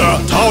อ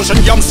เท้าฉัน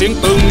ย้ำเสียง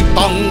ตึง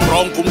ตังร้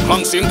องคุ้มคลั่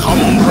งเสียงค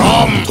ำรา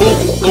มทุก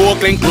ตัว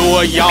เกรงกลัว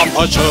ยามเผ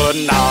ชิญ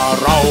หน้า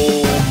เรา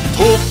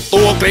ทุก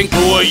ตัวเกรงก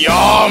ลัวย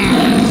าม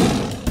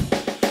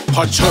เผ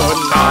ชิญ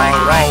หน้า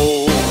เรา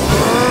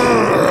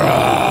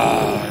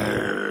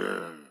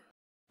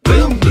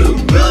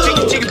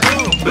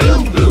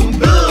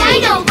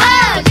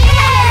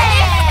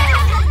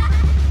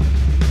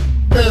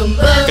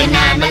แต่น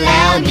านมาแ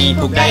ล้วมี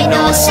พวกไดโน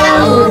เสา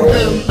ร์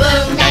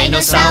ไดโน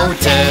เสาร์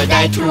เจอไ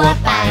ด้ทั่ว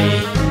ไป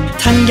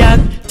ทั้งยัก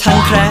ษ์ทั้ง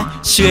แคระ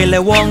เชื่อยและ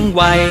ว่องไ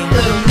ว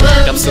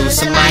กับสู่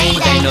สมัย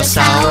ไดโนเส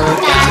าร์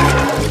กัน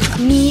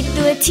มี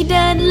ตัวที่เ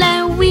ดินและ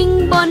วิ่ง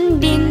บน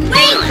ดิน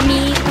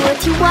มีตัว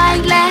ที่ว่าย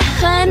และเ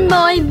หินโบ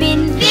ยบิน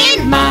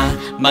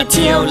มาเ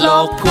ที่ยวโล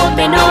กพวกไ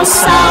ดโน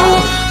เสาร์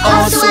โอ้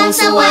สวง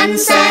สวรรค์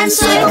แสนส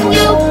วยของ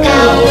ยุคเก่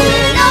า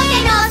โลกได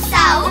โนเส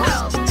าร์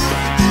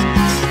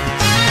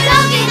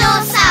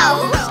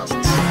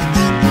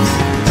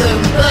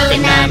แต่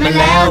นานมา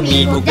แล้วมี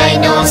พวกได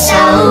โนเส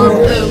าร์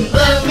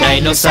ได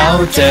โนเสา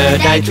ร์เจอ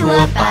ได้ทั่ว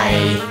ไป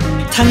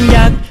ทั้ง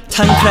ยักษ์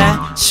ทั้งแคระ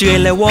เชื่อย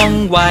และว่อง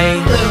ไว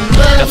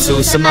กับสู่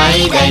สมัย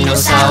ไดโน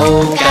เสาร์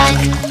กัน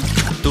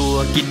ตัว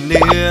กินเ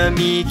นื้อ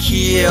มีเ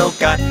ขี้ยว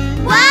กัด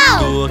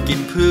ตัวกิน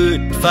พื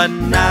ชฟัน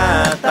หน้า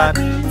ตัด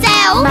แ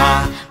จ๋ว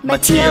มา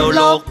เที่ยวโ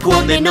ลกพว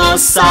กไดโน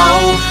เสา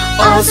ร์โ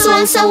อ้สว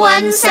งสวร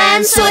รค์แสน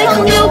สวยขอ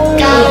งยุค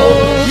เก่า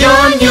ย้อ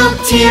นยุค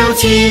เที่ยว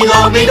ที่โล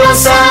กไดโน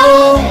เสาร์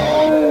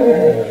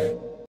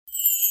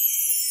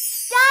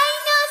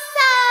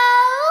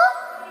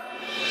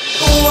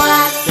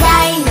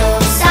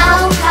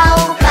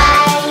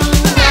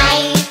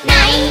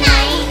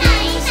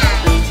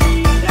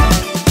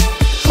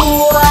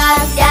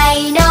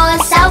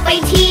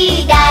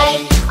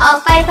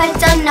ผ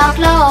จญนอก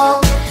โลก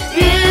ห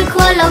รือ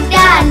ขั้วโลก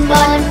ด้านบ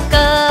นเ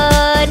กิ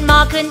ดหมอ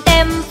กขึ้นเต็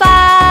มฟ้า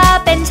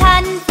เป็นชั้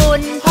นฝุ่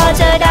นพอเ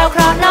จอดาวเค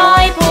ราะห์น้อ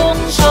ยพุ่ง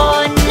ช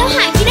นแล้วห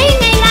าที่ได้ยัง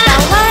ไงล่ะตะ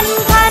วัน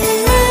พัน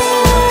มื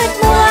ด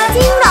มัวจ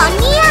ริงเหรอ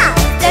เนี่ย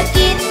จะ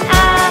กินอ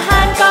าหา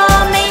รก็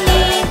ไม่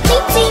มีไม่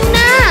จริงน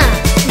ะ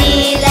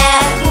นี่แหละ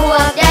พว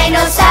กไดโน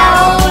เสา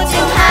ร์จึ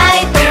งหาย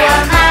ตัว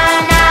มา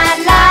นาน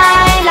หลา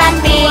ยล้าน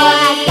ปี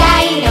ได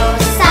โน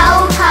เสา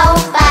ร์เข้า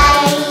ไป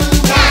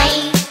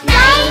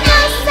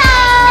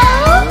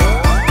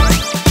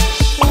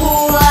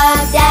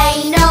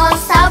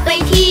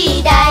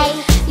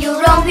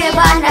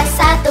รัก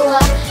ษาตัว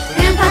ห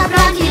รือพัก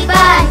ร้อนที่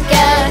บ้านเ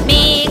กิด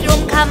มีกลุ่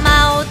มขเม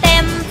าเต็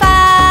มฟ้า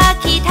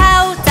ขี้เถ้า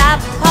จับ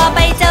พอไป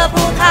เจอ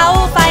ภูเขา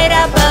ไฟร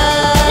ะเบิ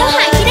ดแล้วห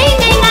าที่ได้ยัง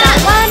ไงล่ะ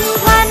วัน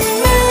พัน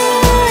มื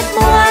ด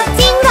มัว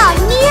จริงเหรอ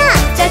เนี่ย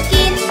จะ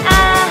กินอ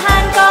าหา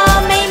รก็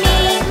ไม่มี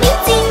ไม่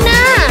จริงน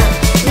ะ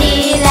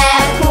นี่แหละ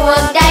พว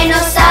กไดโน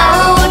เสา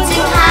ร์จึ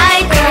งหาย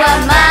ตัว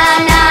มา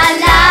นาน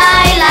หลา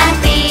ยล้าน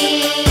ปี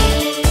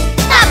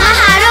กลับมา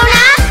หาเราน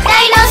ะได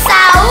โนเส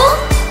าร์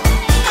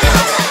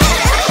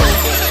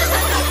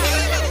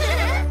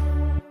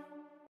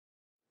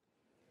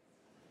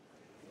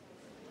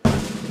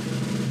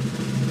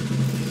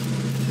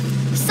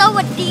ส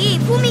วัสดี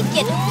ผู้มีเ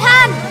กียรติทุกท่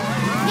าน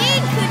นี่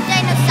คือได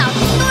โนเสาร์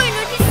ที่ตุ้ย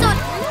นุ้ยที่สุด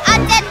อา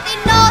ร์เจนติ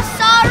โนซ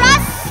อรั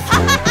ส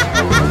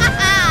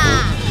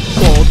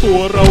ก็ตัว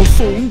เรา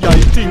สูงใหญ่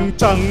จริง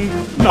จัง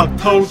หนัก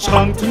เท่าช้า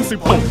งถึง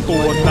16ตั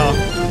วนะ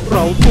เร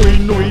าตุ้ย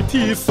นุ้ย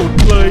ที่สุด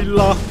เลย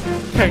ล่ะ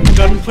แข่ง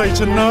กันใคร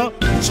ชนะ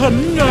ฉัน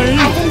ไง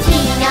อาร์เจนติ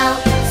โน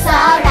ซ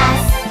อรัส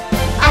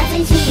อาร์เจ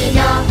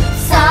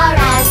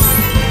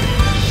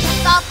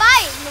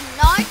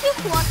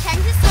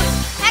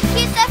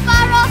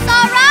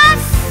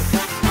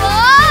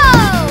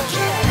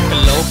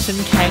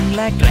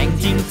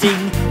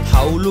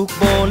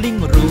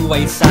ไ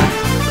ว้ซะ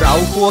เรา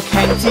หัวแ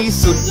ข่งที่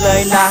สุดเล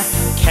ยล่ะ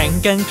แข่ง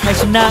กันใคร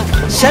ชนะ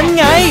ฉันไ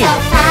ง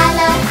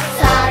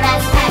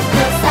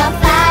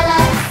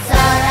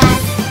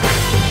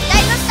ได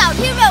โนเสาร์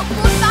ที่เร็ว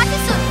คูดฟ้า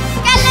ที่สุด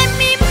กันเลย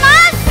มีมั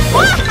สช่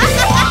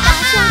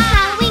วงข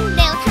าวิ่งเ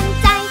ร็วทัน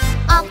ใจ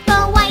ออกตั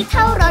วไวเ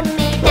ท่ารถเม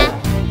ล์นะ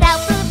เรา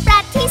ปลื้มปรา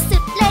ดที่สุ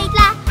ดเลย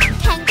ล่ะ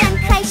แข่งกัน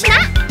ใครชนะ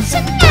ฉั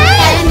นไงแก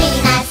ลมี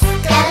นัส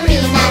แกลมี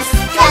นัส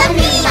แกล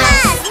มีนัส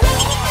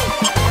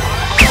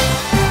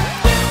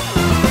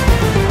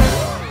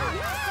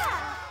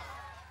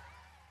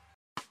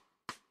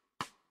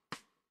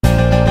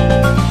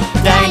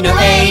Dino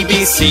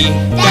ABC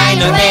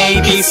Dino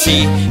ABC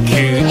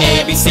คือ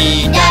ABC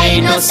ได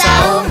โนเสา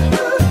ร์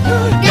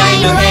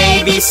Dino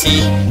ABC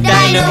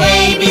Dino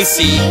ABC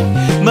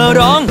มา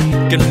ร้อง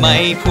กันไหม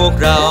พวก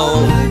เรา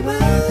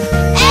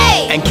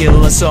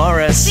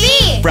Ankylosaurus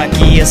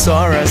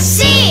Brachiosaurus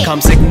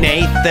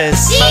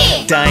Compsognathus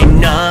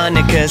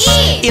Deinonychus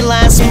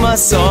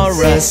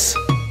Elasmosaurus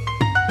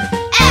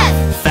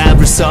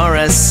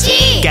Fabrosaurus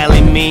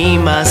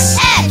Gallimimus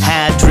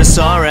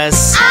Hadrosaurus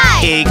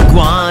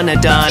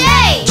Iguanodon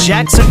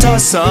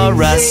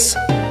Jaxotosaurus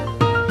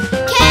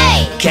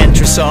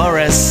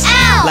Kentrosaurus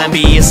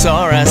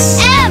Lambeosaurus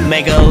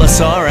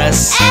Megalosaurus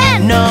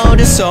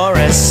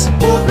Nodosaurus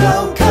พวกเรา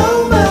เข้า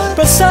มาป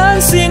ระสาน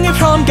เสียงให้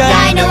พร้อมกัน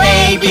Dino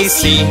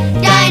ABC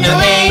Dino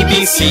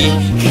ABC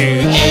คือ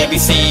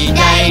ABC ไ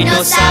ดโน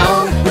เสา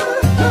ร์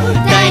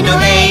Dino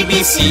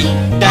ABC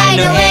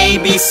Dino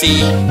ABC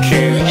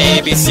คือ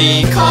ABC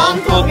ของ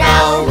พวกเร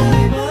า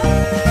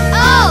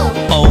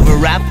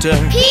Oviraptor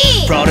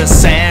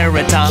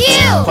Protoceratops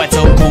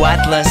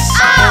Quetzalcoatlus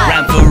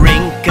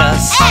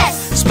Rhamphorhynchus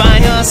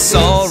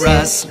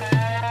Spinosaurus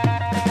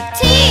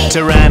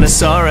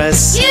Tyrannosaurus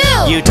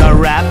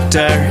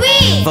Utahraptor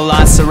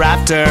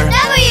Velociraptor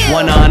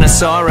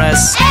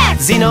Oneonosaurus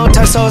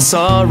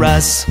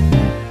Xenotarsosaurus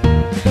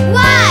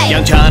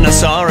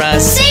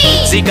Yangchanosaurus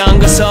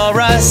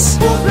Zigongosaurus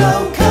พวกเรา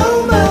เข้า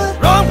มา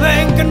ร้องเพล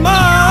งกันมา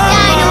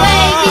Dino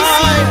ABC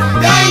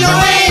Dino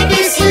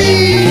ABC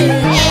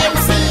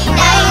ABC ไ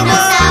ดโน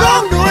เสาร์ร้อ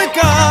งด้วย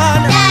กัน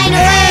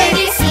Dino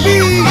ABC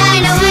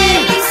Dino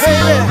ABC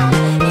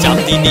จ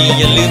ำดีๆ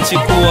อย่าลืมชื่อ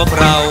พวก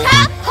เราค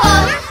รับผ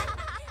ม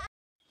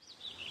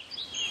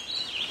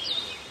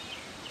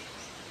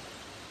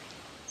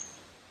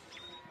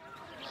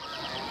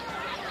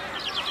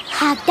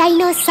หากได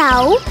โนเสา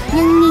ร์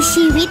ยังมี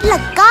ชีวิตล่ะ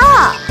ก็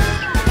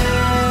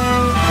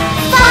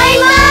ไฟ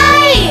ไหม้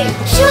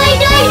ช่วย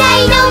ด้วยได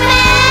โนแม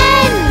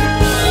น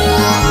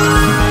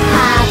ห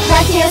ากบร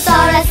าคิโอซอ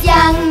รัส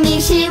ยังมี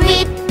ชีวิ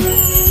ต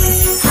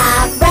หา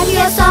กบราคิโ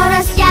อซอ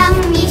รัสยัง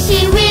มี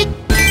ชีวิต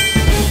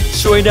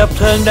ช่วยดับเพ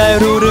ลิงได้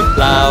รู้หรือเป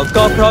ล่า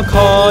ก็เพราะค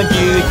อ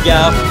ยืดย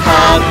าวห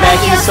ากบรา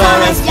คิโอซอ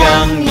รัสยั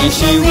งมี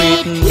ชีวิ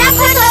ตนัก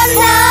ผจญเ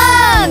พลิ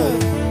ง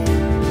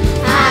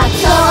หาก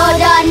โท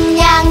ดอน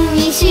ยัง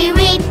มีชี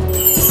วิต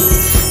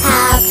ห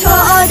ากโท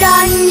ดอ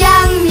นยั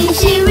งมี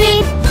ชีวิ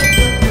ต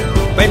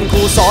เป็นค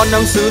รูสอนห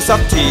นังสือสั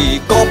กที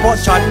ก็เพราะ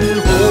ฉัน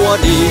หัว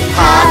ดีห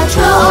ากโท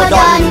ด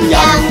อน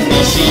ยังมี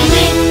ชี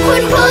วิตคุ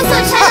ณครูสุ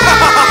ดฉลา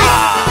ด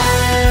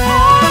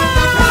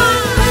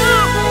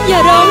อย่า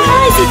ร้องไห้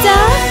สิจ๊ะ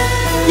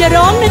อย่า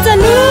ร้องนะจ๊ะ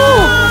ลู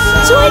ก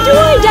ช่วยด้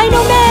วยไดโน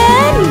แม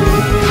น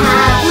ห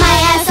ากไม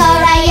อาซอ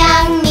รายั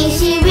งมี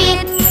ชีวิต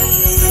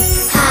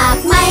หาก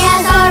ไมอา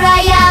ซอรา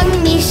ยัง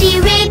มีชี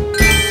วิต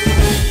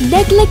เ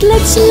ด็กเล็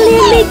กๆฉันเลี้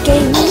ยงได้เก่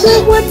งเพื่อ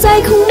หัวใจ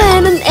ของแม่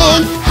นั่นเอง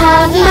หา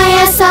กไม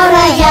อาซอร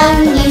ายัง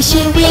มี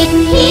ชีวิต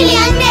พี่เลี้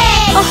ยงเด็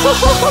ก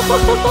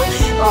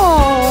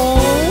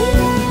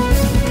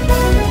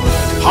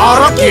ภา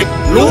รกิจ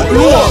ลุ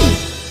ล่วง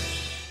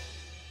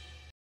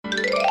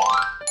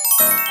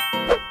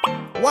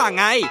ว่า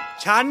ไง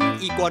ฉัน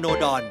อีกัวโน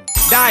ดอน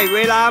ได้เว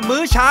ลามื้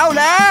อเช้า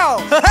แล้ว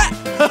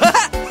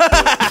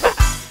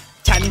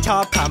ฉันชอ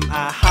บทำอ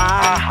าหา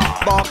ร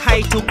บอกให้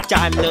ทุกจ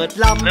านเลิศ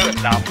ล้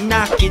ำน่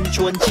ากินช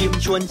วนชิม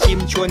ชวนชิม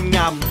ชวนง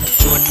ำ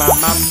ชวนมา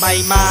มัมใบ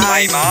ไม้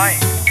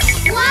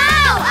ว้า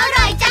วอ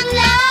ร่อยจัง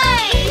เล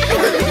ย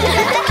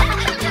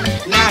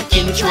น่า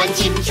กินชวน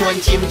ชิมชวน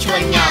ชิมชว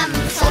นง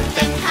ำสดเ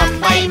ต็มค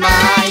ำใบไ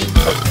ม้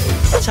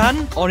ฉัน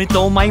ออริโต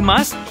ไมมั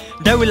ส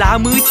ได้เวลา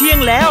มื้อเที่ยง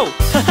แล้ว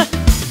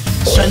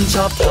ฉันช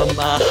อบท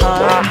ำอาหา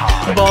ร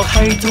บอกใ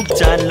ห้ทุก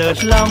จานเลิศ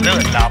ล้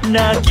ำ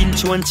น่ากิน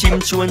ชวนชิม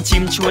ชวนชิ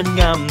มชวน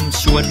ง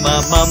ำชวนมา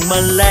มัมแม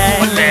ล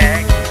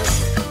ง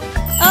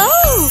โอ้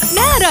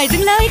น่าอร่อยจั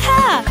งเลยค่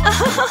ะ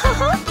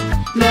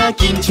น่า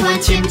กินชวน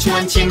ชิมชว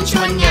นชิมช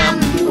วนง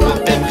ำรวม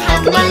เต็มค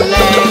ำแมล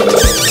ง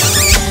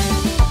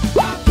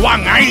ว่า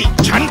ไง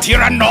ฉันที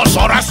รันโนซ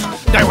อรัส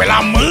ได้เวลา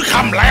มื้อ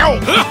ค่ำแล้ว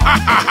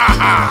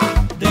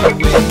ได้เ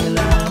วล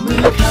ามื้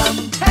อค่ำ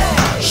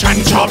ฉัน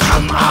ชอบท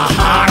ำอาห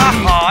าร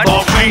บอ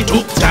กให้ทุ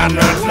กจานเ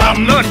ลิศล้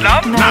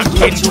ำน่า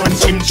กินชวน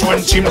ชิมชวน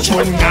ชิมช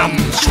วนง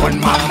ำชวน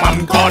มามัม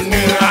ก่อนเ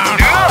นื้อ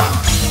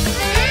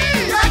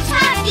รสช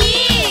าติดี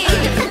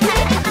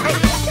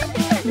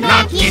น่า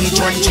กินช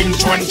วนชิม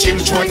ชวนชิม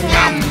ชวนง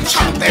ำ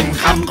ช่างเต็ม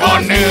คำก่อ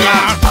นเนื้อ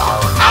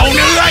เอาเ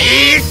นื้อ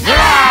อีก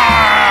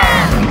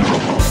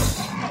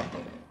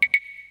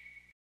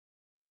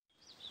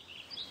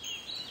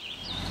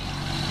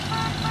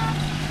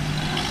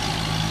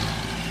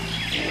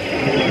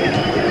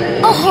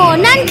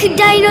นั่นคือ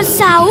ไดโน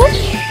เสาร์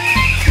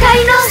ได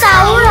โนเสา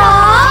ร์เหรอ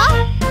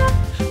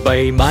ใบ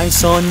ไม้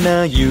ซ่อนหน้า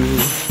อยู่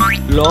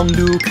ลอง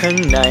ดูข้าง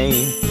ใน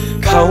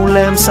เขาแหล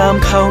มสาม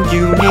เขาอ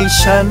ยู่ใน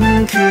ฉัน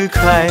คือใ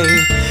คร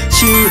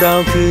ชื่อเรา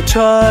คือ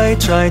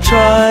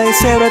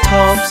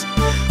Triceratops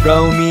เรา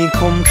มีค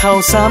มเข้า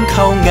สามเ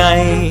ข้าไง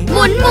ห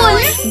มุน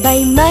ใบ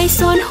ไม้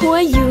ซ่อนหัว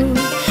อยู่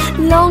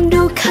ลอง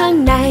ดูข้าง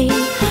ใน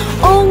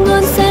โอ้งอ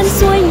นแสนส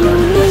วยอยู่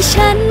ใน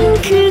ฉัน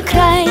คือใค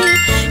ร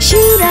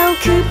ชื่อเรา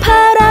คือพา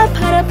รา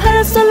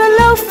โซโลโ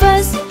ลฟั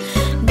ส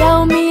เรา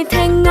มีแท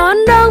งงอน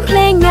ร้องเพล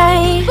งไง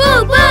บู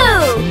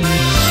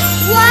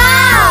ว้า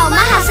วม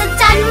หัศ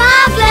จรรย์มา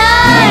กเลย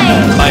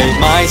ใบ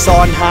ไม้ซ่อ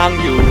นหาง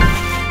อยู่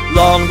ล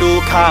องดู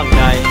ข้างใ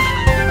น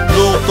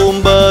ลูกตุ่ม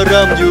เบอร์เ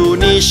ริ่มอยู่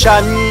นี่ฉั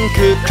น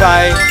คือใคร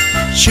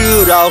ชื่อ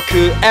เรา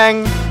คือแอ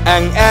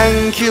ง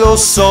คิโล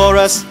ซอ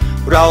รัส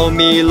เรา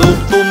มีลูก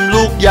ตุ่ม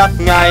ลูกยักษ์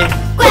ไง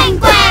แก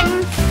ว่ง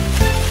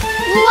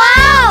ว้า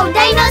วได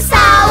โนเส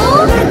าร์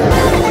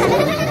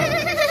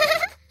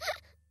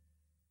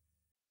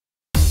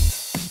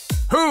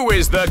Who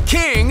is the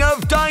king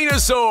of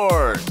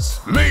dinosaurs?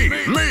 Me,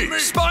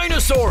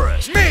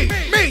 Spinosaurus. Me,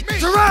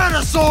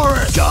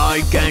 Tyrannosaurus.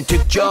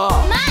 Gigantic jaw,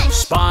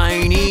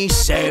 spiny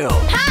sail.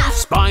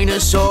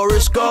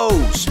 Spinosaurus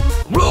goes,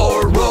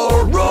 roar,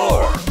 roar,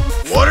 roar.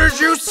 What did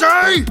you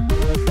say?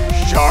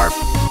 Sharp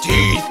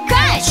teeth,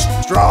 crush,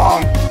 strong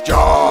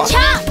jaw.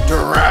 Chomp.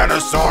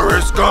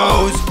 Tyrannosaurus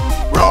goes,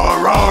 roar,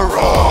 roar,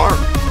 roar.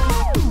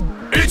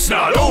 It's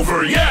not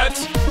over yet.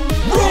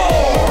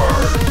 Roar!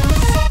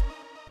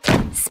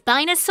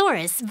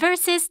 Spinosaurus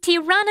versus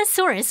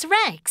Tyrannosaurus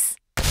Rex.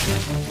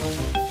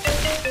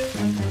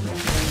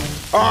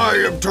 I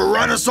am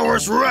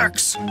Tyrannosaurus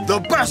Rex, the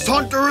best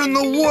hunter in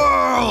the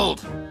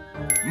world!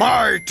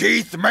 My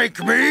teeth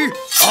make me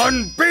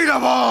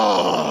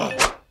unbeatable!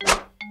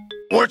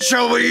 What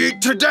shall we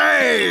eat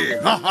today?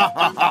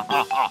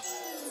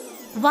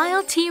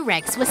 While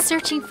T-Rex was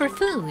searching for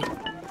food,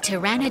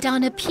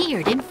 Pteranodon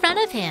appeared in front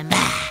of him.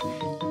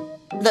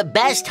 The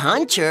best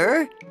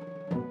hunter?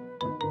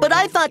 But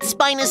I thought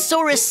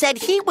Spinosaurus said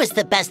he was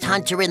the best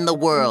hunter in the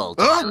world.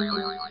 Huh?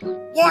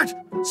 What?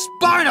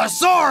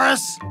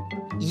 Spinosaurus?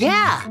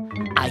 Yeah,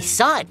 I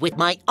saw it with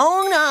my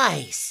own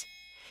eyes.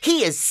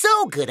 He is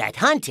so good at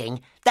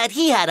hunting that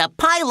he had a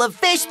pile of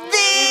fish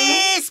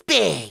this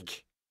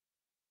big.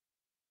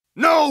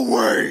 No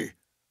way!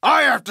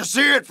 I have to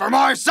see it for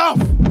myself!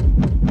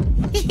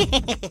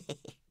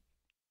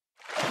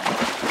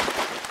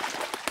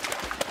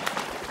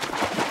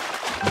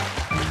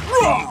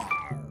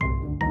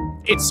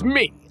 It's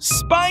me,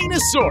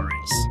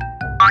 Spinosaurus.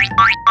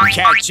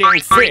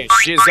 Catching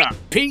fish is a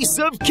piece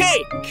of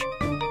cake.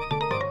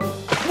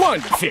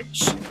 1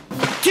 fish,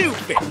 2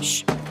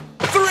 fish,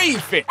 3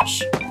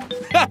 fish.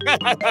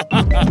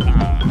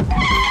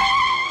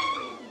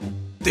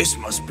 This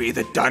must be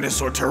the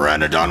dinosaur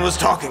Pteranodon was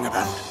talking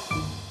about.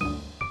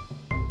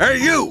 Hey,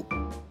 you!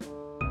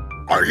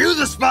 Are you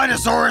the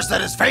Spinosaurus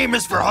that is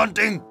famous for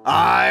hunting?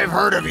 I've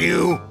heard of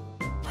you.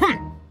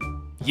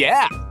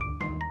 Yeah.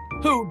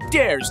 Who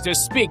dares to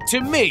speak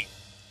to me?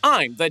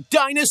 I'm the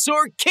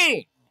Dinosaur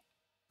King.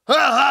 Ha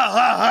ha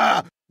ha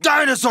ha!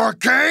 Dinosaur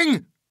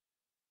King?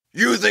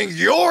 You think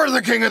you're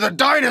the king of the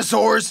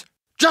dinosaurs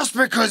just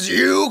because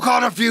you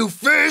caught a few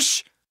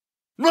fish?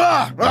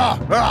 I'm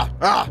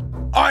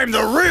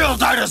the real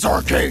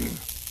Dinosaur King,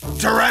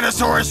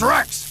 Tyrannosaurus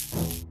Rex.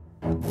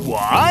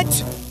 What?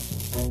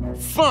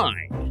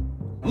 Fine.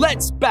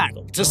 Let's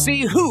battle to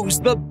see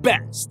who's the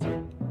best.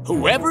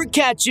 Whoever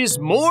catches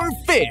more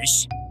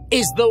fish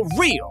is the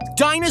real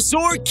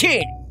Dinosaur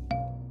King.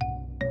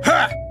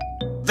 Ha!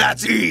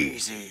 That's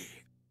easy.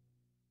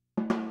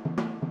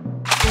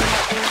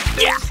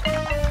 Yeah!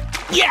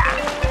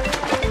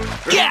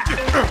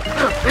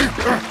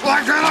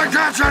 I can't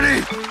catch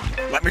any!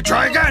 Let me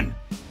try again.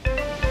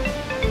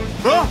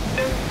 Huh?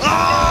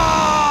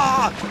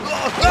 Ah!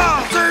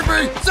 Save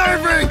me!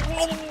 Save me!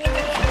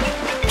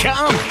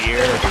 Come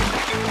here.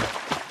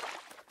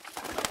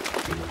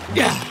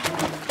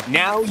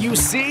 Now you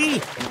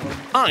see?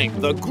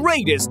 I'm the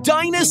greatest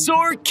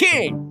Dinosaur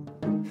King.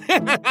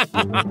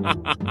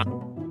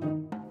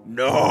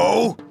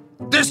 No,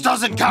 this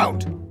doesn't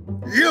count.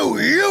 You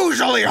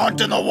usually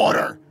hunt in the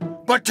water,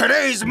 but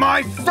today's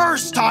my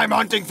first time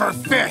hunting for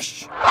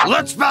fish.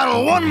 Let's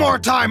battle one more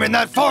time in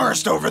that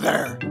forest over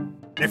there.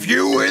 If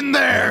you win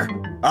there,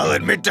 I'll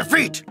admit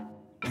defeat.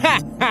 Ha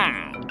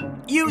ha!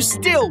 You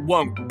still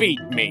won't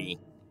beat me.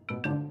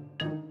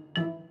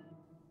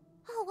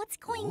 What's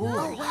going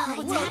on? I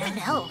don't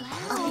know.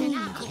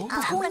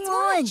 What's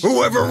on?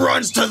 Whoever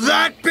runs to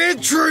that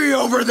big tree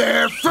over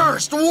there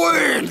first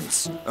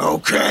wins,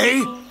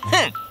 okay?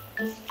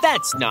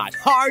 That's not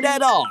hard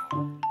at all.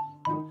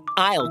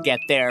 I'll get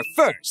there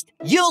first.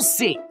 You'll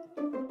see.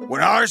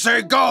 When I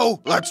say go,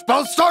 let's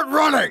both start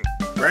running.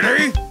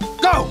 Ready?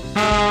 Go!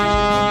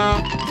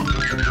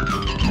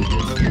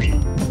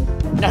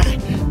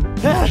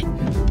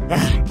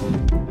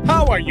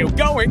 How are you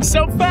going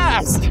so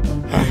fast?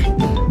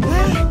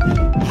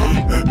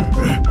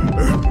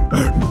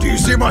 Do you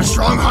see see my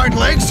strong hind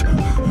legs?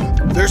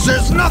 This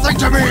is nothing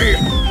to me!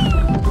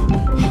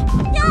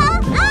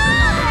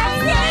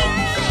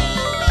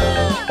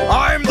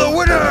 I'm the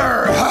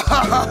winner!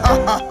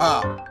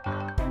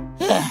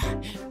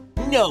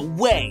 No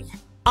way!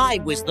 I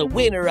was the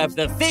winner of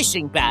the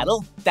fishing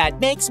battle. That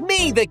makes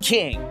me the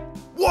king.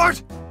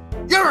 What?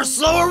 You're a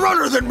slower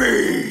runner than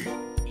me!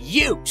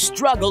 You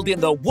struggled in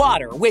the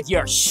water with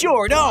your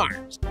short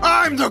arms.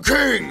 I'm the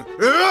king!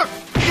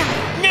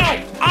 No,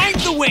 I'm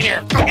the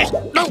winner!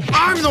 No,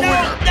 I'm the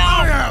winner! No.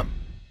 I am!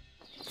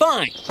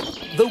 Fine.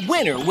 The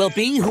winner will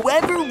be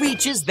whoever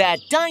reaches that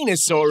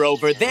dinosaur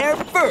over there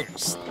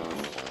first.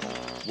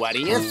 What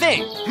do you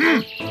think?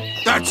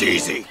 That's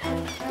easy.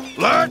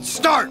 Let's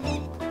start!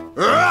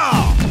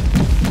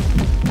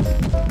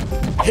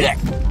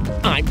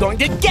 I'm going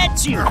to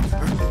get you!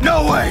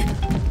 No way!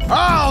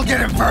 I'll get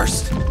him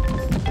first!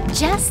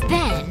 Just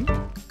then,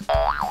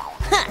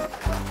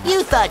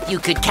 You thought you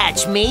could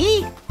catch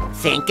me?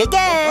 Think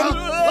again.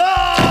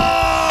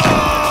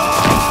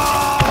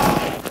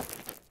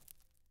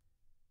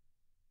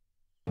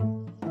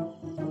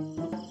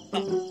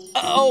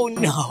 Oh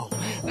no!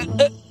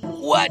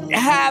 What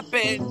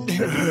happened?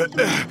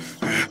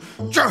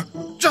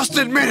 Just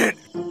admit it!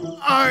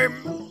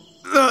 I'm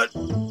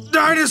the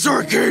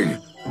Dinosaur King!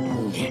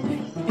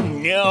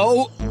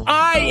 No,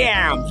 I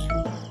am!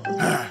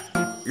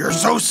 You're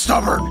so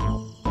stubborn!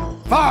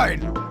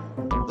 Fine!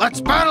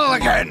 Let's battle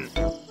again!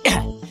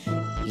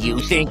 You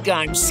think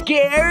I'm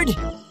scared?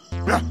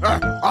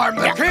 I'm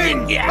the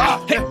king!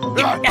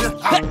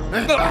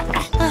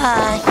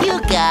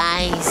 You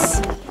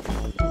guys.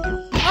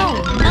 oh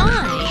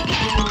my!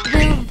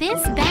 Will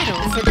this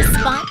battle for the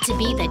spot to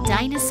be the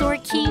Dinosaur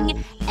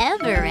King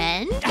ever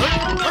end?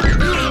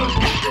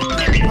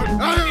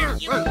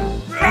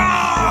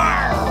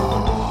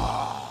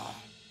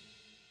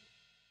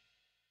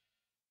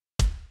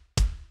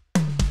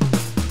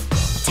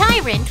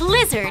 Tyrant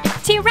Lizard,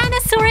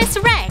 Tyrannosaurus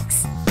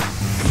Rex.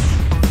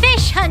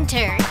 Fish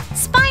Hunter,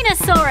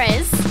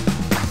 Spinosaurus.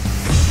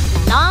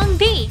 Long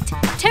Beak,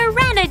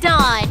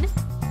 Pteranodon.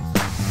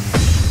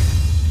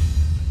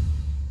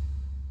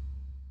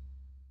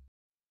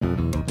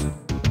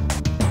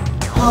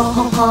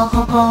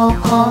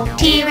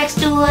 T-Rex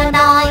ตัว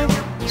น้อย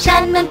ฉั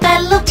นมันเป็น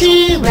ลูก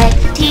T-Rex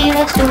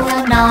T-Rex ตัว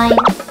น้อย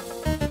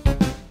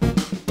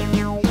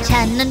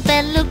ฉันนั้นเป็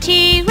นลูก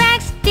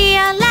T-Rex เดีย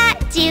วและ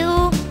จิ๋ว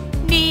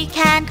มีแข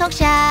นของ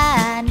ฉั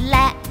นแล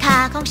ะขา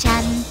ของฉั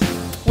น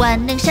วัน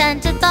หนึ่งฉัน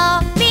จะโต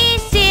มี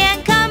เสียง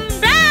ค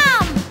ำรา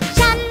ม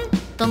ฉัน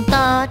ต้องโต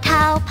เท่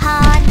าพ่อ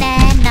แน่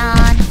นอ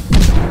น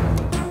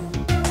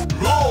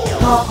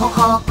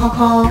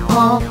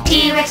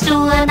T-Rex ตั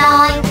วน้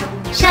อย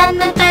ฉัน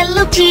มันเป็น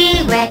ลูก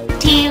T-Rex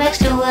T-Rex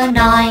ตัว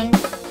น้อย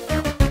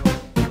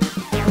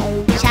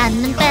ฉัน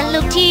มันเป็น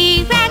ลูก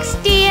T-Rex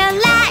เดียว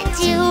และ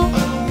จิ๋ว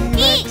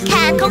นี่แข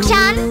นของ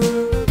ฉัน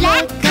และ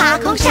ขา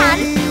ของฉัน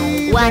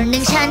วันห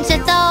นึ่งฉันจะ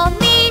โต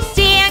มีเ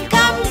สียงค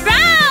ำร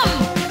าม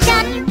ฉั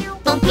น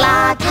ต้องกล้า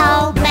เท่า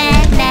แม่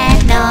แน่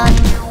นอน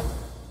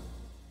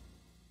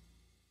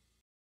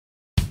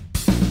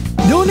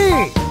ดูนี่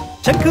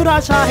ฉันคือรา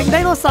ชาแห่งได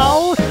โนเสา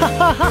ร์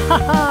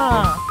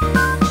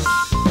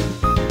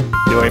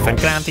ด้วยฟัน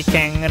กรามที่แ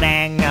ข็งแร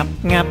งงับ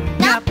งับ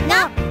งับ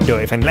งับด้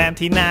วยฟันแหลม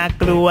ที่น่า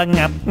กลัว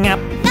งับงับ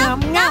งับ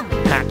งับ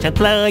หากฉันเ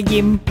พลอ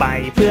ยิ้มไป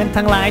เพื่อน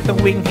ทั้งหลายต้อง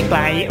วิ่งให้ไกล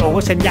โอ้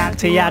ฉันอยาก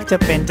จะ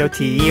เป็นเจ้า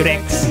ทีเร็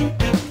กซ์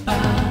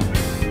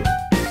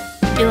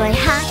ด้วย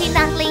หางที่ห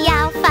นักและยา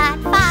วฟาด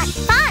ฟาด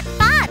ฟาด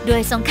ฟาดด้ว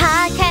ยสองขา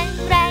แข็ง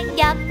แรง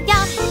ยับ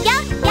ยับยั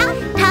บยับ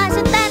ถ้า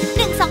ฉันเต้น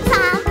1 2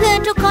 3เพื่อน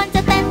ทุกคนจ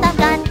ะเต้นตาม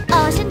กันโอ้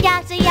ฉันอยา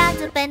กจ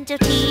ะเป็นเจ้า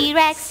ทีเ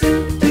ร็กซ์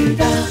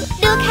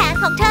ดูแขน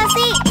ของเธอ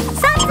สิ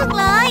สั้นจัง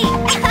เลย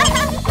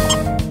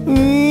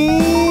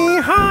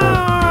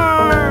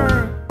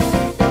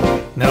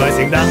เนยเ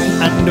สียงดัง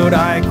อันดุ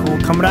ร้ายคู่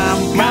คำราม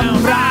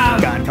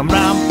การคำร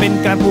ามเป็น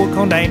การพูดข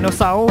องไดโน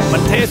เสาร์มั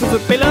นเท่สุ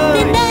ดๆไปเลย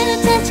เดินแล้ว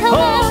เธอโช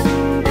ว์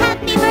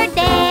Happy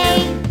Birthday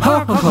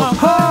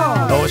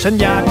โอ้ฉัน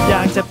อย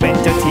ากจะเป็น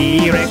เจ้าที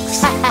เร็ก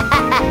ซ์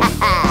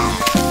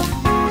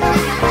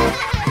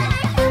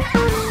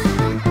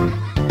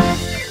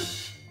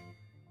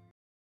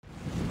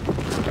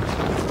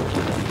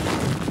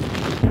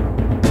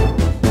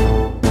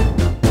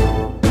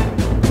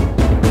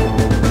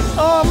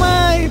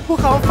ภู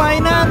เขาไฟ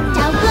นั้นเ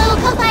จ้าภู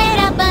เขาไฟ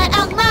ระเบิดอ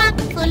อกมา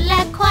ฝุ่นแล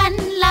ะควัน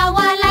ลาว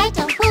าไหลเ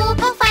จ้าภู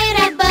เขาไฟร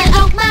ะเบิดอ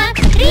อกมา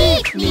รี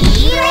บหนี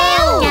เร็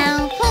วเจ้า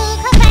ภู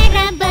เขาไฟร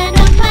ะเบิด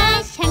ออกมา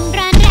ฉัน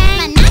ร้อนแรง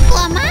มันน่ากลั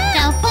วมากเ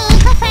จ้าภู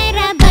เขาไฟ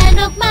ระเบิด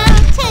ออกมา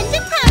ฉันจะ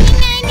ทำยัง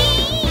ไงดี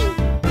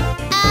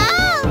อ้า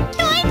ว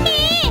ช่วย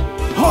ที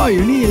พ่ออ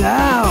ยู่นี่แ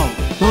ล้ว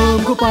เติม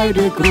เข้าไป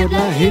ด้วยกรวดแล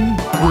ะหิ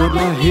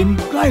น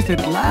ใกล้เสร็จ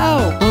แล้ว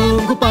เติม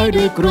เข้าไป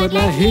ด้วยกรวดแล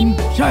ะหิน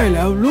ใช่แ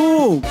ล้วลู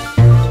ก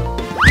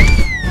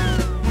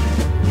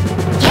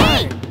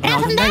เรา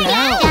ทำได้แ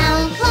ล้วเจ้า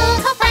ภู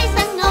เขาไฟส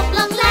งบล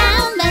งแล้ว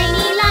ไม่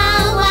มีลา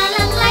วาห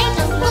ลั่งไหลเ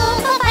จ้าภู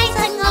เขาไฟ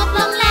สงบ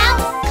ลงแล้ว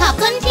ขอบ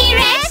คุณทีเ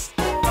ร็กซ์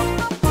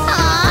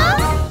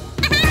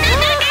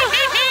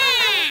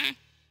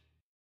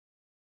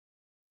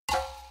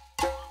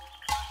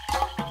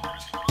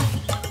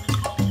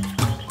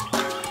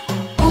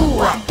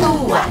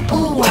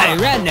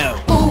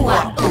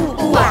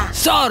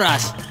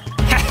Tyrannosaurus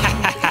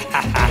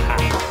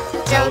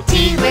เจ้า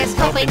ทีเรสเ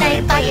ข้าไปใน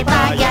ป่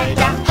าใหญ่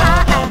จะหา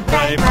อะไร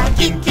มา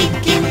กิ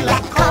นและ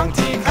ของ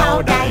ที่เขา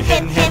ได้เห็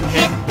น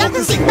นั่น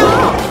คือสิงโต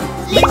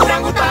ลิงอรั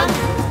งอุตัง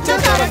เจ้า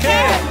จระเ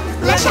ข้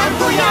และช้าง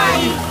ตัวใหญ่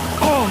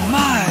Oh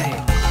my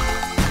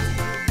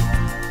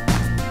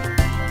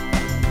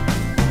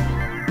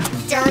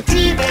เจ้า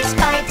ทีเรสไ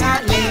ปทาง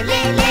เ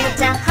ล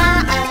จะหา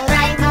อะไร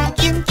มา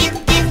กิน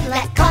แล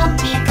ะของ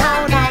ที่เขา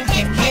ได้เ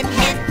ห็น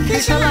คื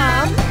อฉลา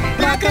มป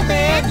ลากระเบ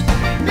น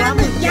ปลาห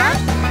มึกยัก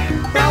ษ์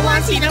ปลาวา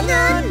ฬสีน้ำเ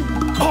งิน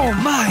Oh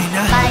my น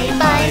ะ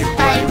ไ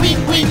ปวิ่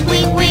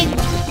ง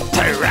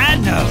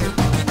Tyranno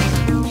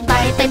ไ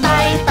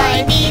ป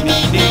นี่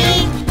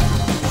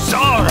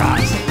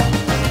Saurus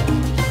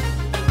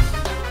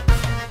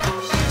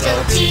เจ้า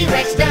ทีเ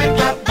ร็กซ์เดิน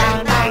กลับบ้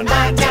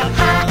านจะห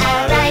าอะ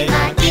ไรม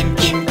ากิ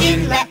น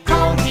และข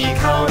องที่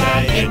เขาได้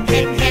เห็น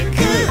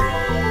คือ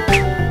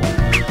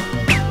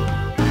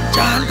จ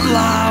านเป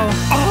ล่า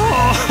โอ้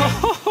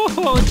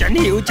ฉัน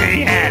หิวใจ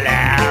แย่แ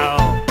ล้ว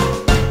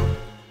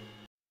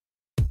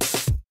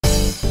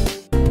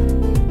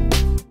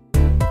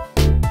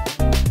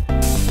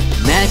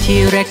แม่ที่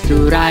เร็กซ์ดู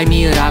ร้ายมี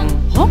รัง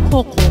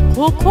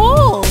โค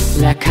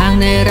และข้าง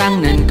ในรัง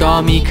นั้นก็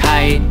มีไข่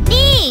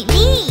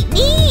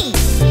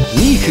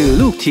นี่คือ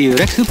ลูกทีเ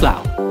ร็กซ์หรือเปล่า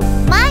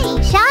ไม่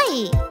ใช่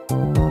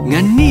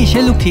งั้นนี่ใช่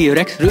ลูกทีเ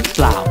ร็กซ์หรือเป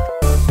ล่า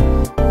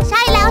ใ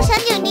ช่แล้วฉั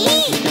นอยู่นี่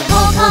โฮ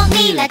ก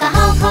นี่และก็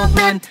โฮก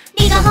นั่น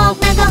นี่ก็โฮก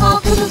นั่นก็โฮก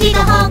ทุกที่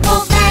ก็โฮ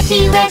กแม่ที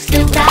เร็กซ์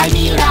ดูร้าย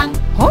มีรัง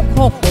โฮ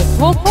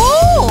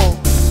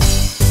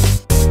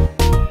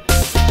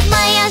ไม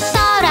อาซ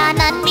อรา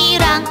นั้นมี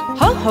รัง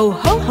โฮเ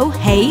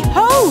ฮ้โฮ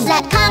และ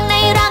ข้างใน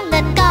รัง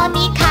นั้นก็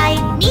มีไข่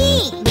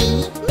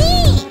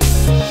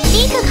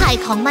นี่คือไข่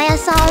ของไมอา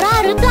ซอรา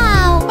หรือเปล่า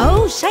โอ้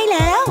ใช่แ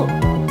ล้ว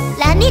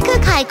และนี่คือ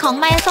ไข่ของ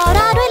ไมอาซอร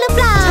าด้วยหรือเป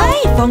ล่าใช่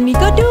ฟองนี้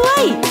ก็ด้ว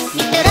ย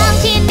มีกระรอง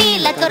ที่นี่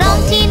และกระรอง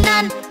ที่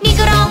นั่นมี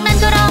กระรองนั่น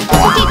กระรองทุ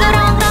กที่กระร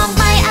อง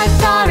ไมอา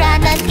ซอรา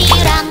นั้นมี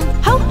รัง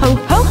โฮ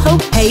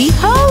เฮ้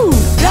โฮ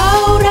เรา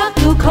รัก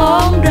ลูกขอ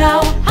งเรา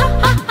ฮ่า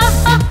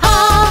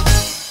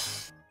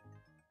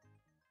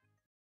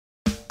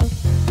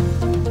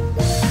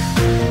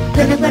เ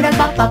พื่อน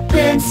บอกเ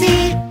พื่อนสิ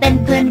เป็น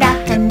เพื่อนรัก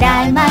กันได้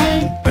ไหม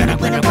เพื่อน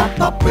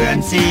บอกเพื่อน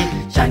สิ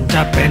ฉันจ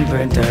ะเป็นเพื่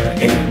อนเธอ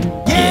เอง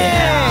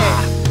Yeah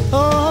โ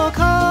อ้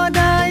ขอไ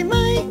ด้ไหม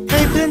ให้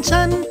เพื่อน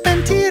ฉันเป็น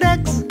ทีเร็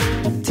กซ์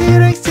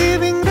ที่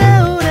วิ่งเร็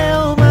ว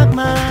มาก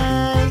มา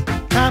ย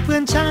ถ้าเพื่อ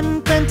นฉัน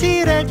เป็นที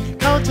เร็กซ์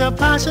เขาจะ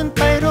พาฉันไ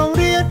ปโรง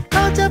เรียนเข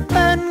าจะเ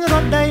ป็นร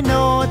ถไดโน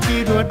ที่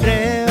รวดเ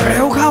ร็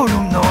วเข้าลุ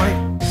งน้อย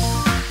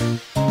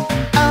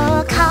โอ้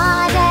ขอ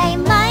ได้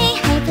ไหม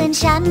ให้เพื่อน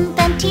ฉันเ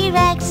ป็นทีเ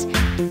ร็กซ์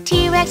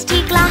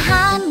ที่กล้าห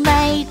าญไ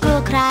ม่กลัว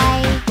ใคร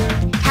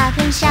ถ้าเ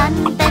พื่อนฉัน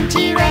เป็น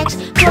ทีเร็กซ์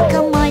พวกข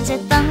โมยจะ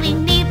ต้องวิ่ง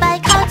หนีไป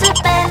เขาจะ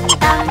เป็น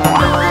ต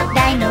ำรวจได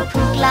โน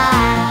ผู้กล้า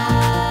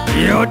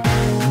หยุด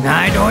นา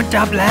ยโดน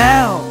จับแล้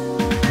ว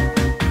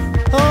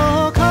โอ้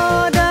ขอ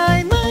ได้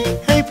ไหม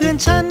ให้เพื่อน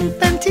ฉันเ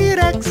ป็นทีเ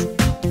ร็กซ์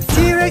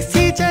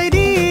ที่ใจ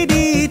ดี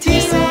ที่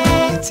สุ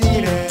ด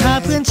ถ้า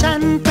เพื่อนฉัน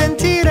เป็น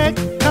ทีเร็ก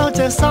ซ์เขาจ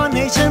ะสอนใ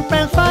ห้ฉันแปร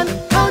งฟัน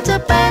เขาจะ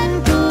เป็น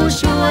ผู้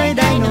ช่วยไ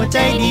ดโนใจ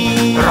ดี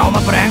เราม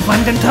าแปรงฟัน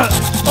กันเถอะ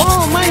โอ้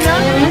ไม่นะ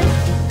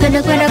เพื่อน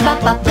บ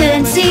อกเพื่อ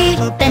นสิ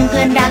เป็นเ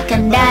พื่อนรักกั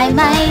นได้ไห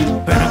ม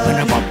เพื่อ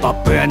นบอก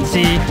เพื่อน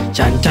สิ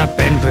ฉันจะเ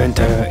ป็นเพื่อนเ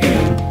ธอเอ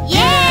ง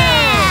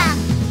Yeah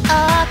โอ้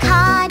ข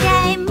อไ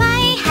ด้ไหม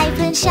ให้เ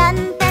พื่อนฉัน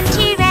เป็น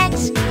ทีเร็ก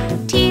ซ์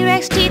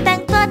ที่แต่ง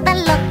ตัวต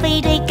ลกไป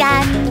ด้วยกั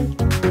น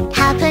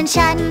ถ้าเพื่อน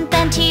ฉันเป็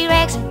นทีเ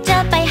ร็กซ์จะ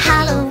ไปฮา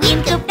โลวีน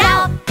กับเรา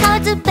เขา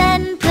จะเป็น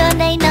เพื่อน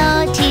ไดโน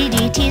ที่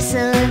ดีที่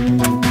สุด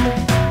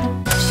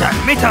ฉัน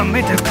ไม่ทำให้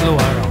เธอกลัว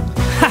หรอก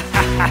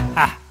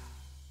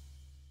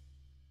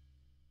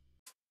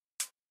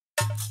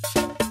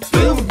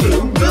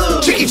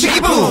Chicky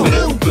boom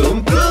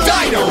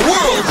Dino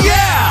World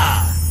yeah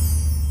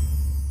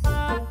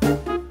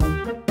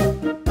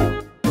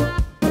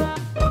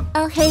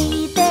Oh hey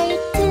there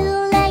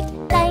two-legged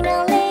dino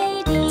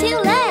lady Two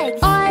legs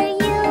Are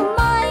you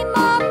my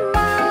mom?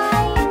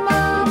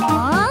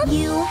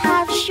 You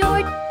have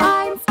short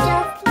arms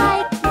just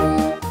like me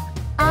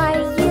Are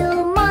you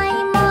my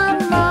mom?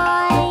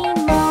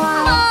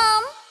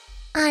 Mom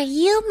Are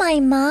you my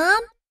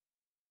mom?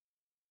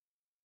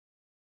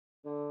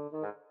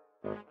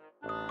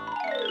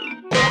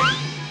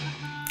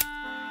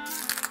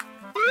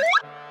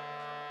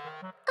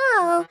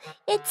 Oh,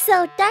 it's so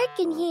dark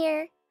in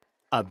here.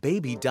 A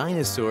baby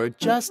dinosaur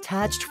just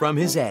hatched from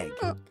his egg.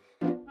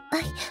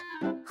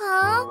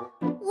 Huh?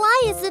 Why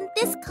isn't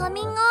this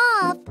coming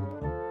off?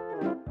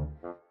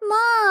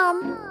 Mom!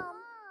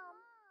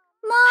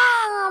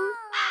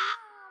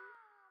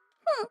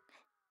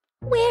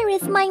 Where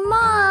is my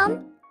mom?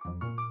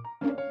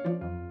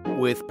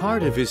 With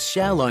part of his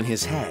shell on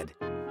his head,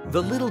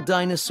 the little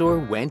dinosaur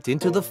went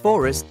into the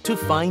forest to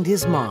find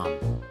his mom.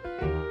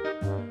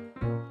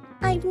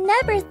 I've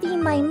never seen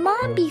my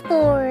mom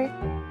before.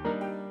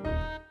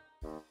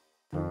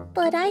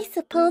 But I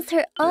suppose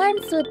her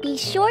arms would be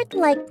short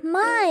like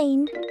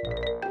mine.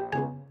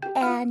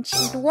 and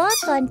she'd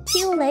walk on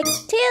 2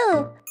 legs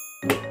too.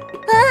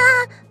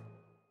 Ah!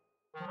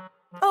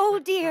 Oh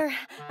dear,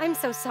 I'm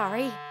so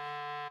sorry.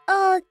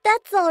 Oh,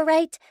 that's all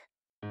right.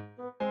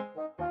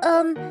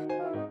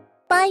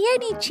 By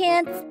any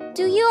chance,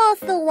 do you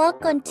also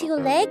walk on 2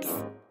 legs?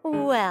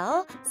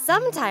 Well,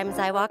 sometimes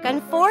I walk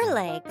on 4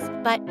 legs,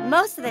 but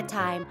most of the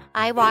time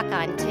I walk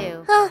on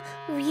 2.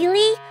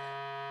 Really?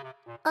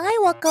 I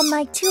walk on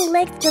my 2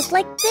 legs just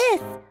like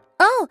this.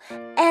 Oh,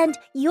 and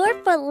your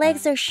front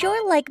legs are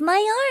short like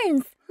my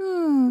arms.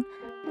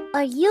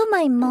 Are you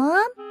my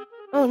mom?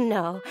 Oh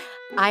no,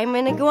 I'm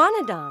an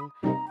iguanodon.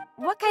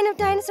 What kind of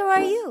dinosaur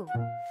are you?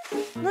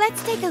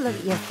 Let's take a look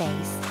at your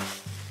face.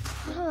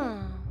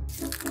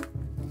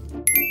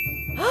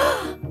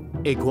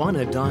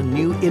 Iguanodon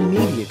knew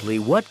immediately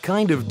what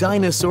kind of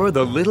dinosaur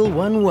the little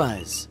one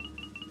was.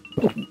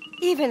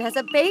 Even as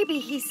a baby,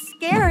 he's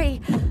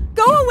scary.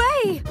 Go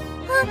away!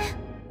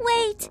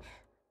 Wait.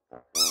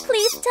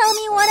 Please tell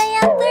me what I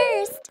am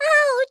first.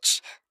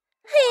 Ouch!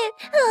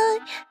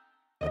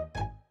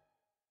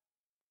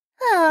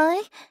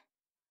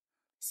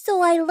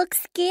 So I look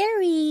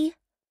scary.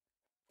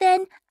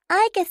 Then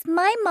I guess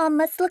my mom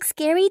must look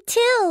scary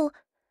too.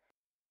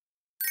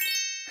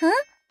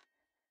 Huh?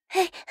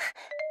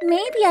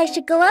 Maybe I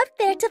should go up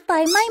there to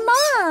find my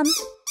mom.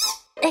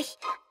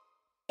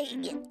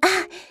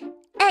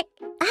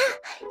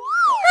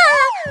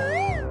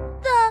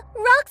 The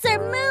rocks are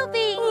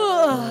moving.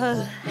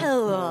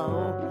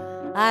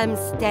 Hello. I'm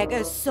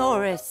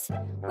Stegosaurus.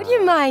 Would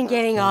you mind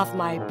getting off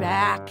my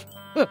back?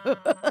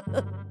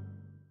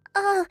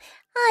 Oh,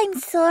 I'm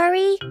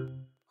sorry.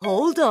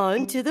 Hold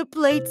on to the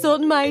plates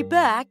on my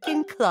back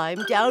and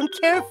climb down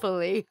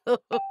carefully.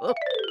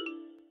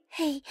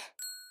 Hey,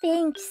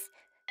 thanks.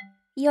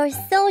 You're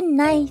so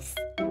nice.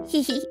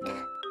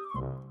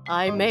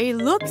 I may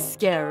look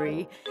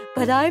scary,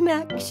 but I'm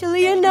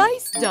actually a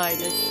nice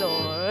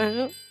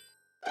dinosaur.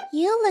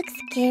 You look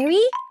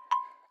scary?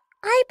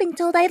 I've been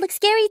told I look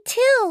scary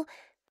too.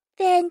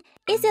 Then,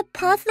 is it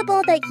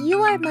possible that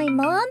you are my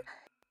mom?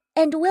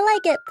 And will I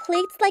get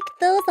plates like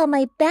those on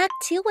my back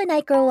too when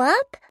I grow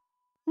up?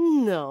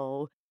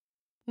 No.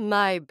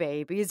 My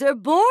babies are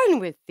born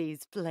with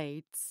these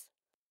plates.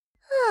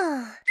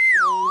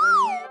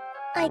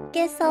 I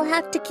guess I'll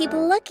have to keep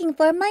looking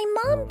for my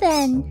mom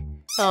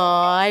then. Oh,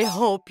 I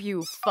hope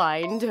you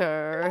find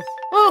her.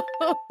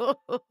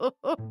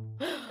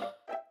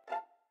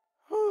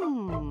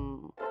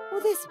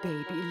 Well, this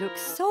baby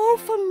looks so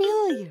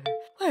familiar.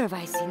 Where have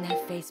I seen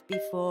that face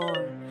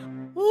before?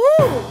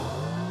 Ooh!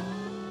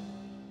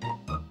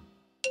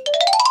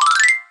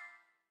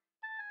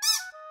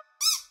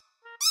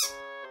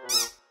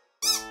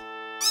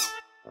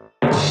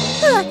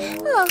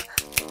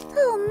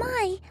 Oh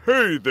my.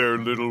 Hey there,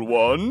 little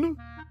one.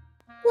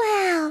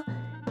 Wow.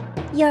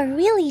 You're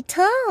really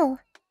tall.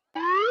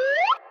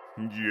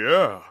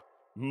 Yeah,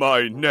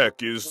 my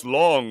neck is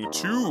long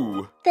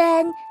too.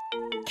 Then,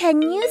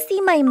 can you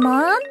see my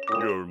mom?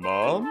 Your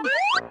mom?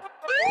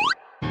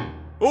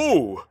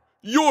 Oh,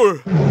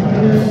 you're...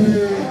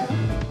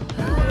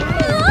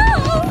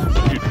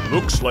 It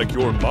looks like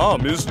your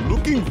mom is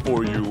looking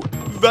for you.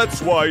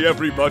 That's why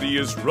everybody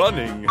is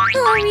running.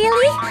 Oh,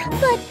 really?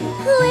 But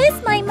who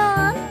is my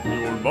mom?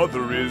 Your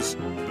mother is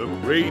the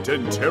great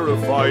and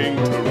terrifying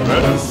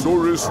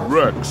Tyrannosaurus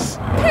Rex.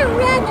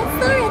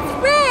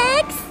 Tyrannosaurus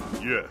Rex?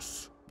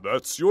 Yes,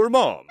 that's your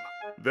mom.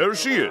 There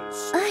she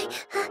is.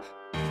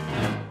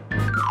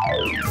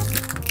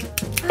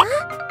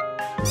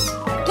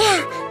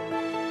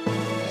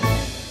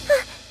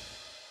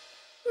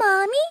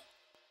 Mommy?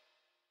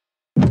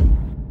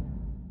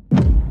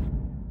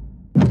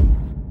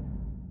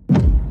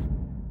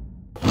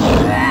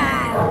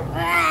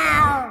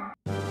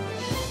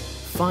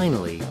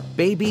 Finally,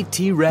 baby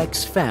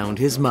T-Rex found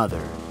his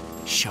mother.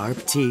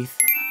 Sharp teeth,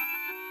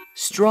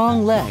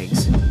 strong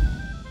legs,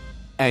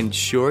 and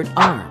short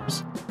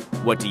arms.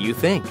 What do you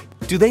think?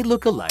 Do they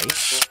look alike?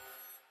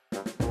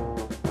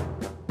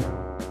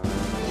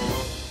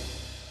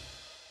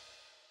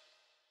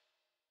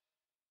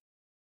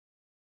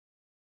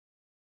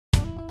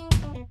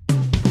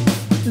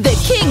 The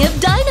king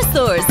of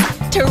dinosaurs,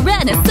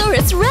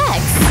 Tyrannosaurus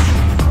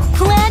Rex.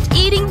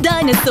 Plant-eating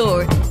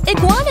dinosaur,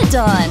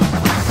 Iguanodon.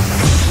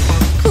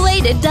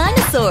 Plated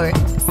dinosaur,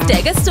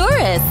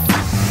 Stegosaurus.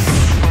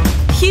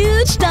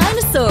 Huge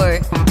dinosaur,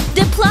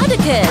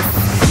 Diplodocus.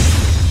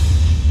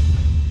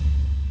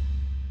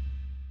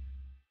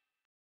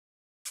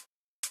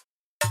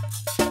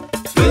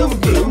 Boom,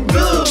 boom,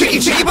 boom. Chicky,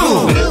 chicky,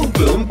 boom. Boom,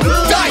 boom,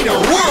 boom. Dino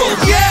World,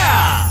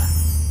 yeah!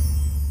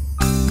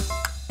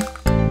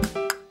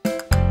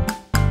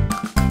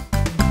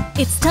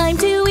 It's time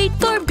to eat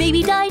for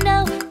baby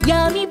dino.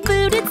 Yummy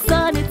food, it's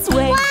on its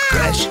way. Wow.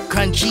 Fresh,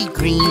 crunchy,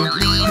 green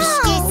leaves.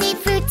 Juicy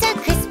fruits are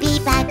crispy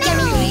but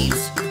yummy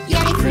leaves.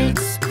 Yummy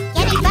fruits.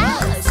 Yummy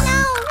bugs.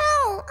 No,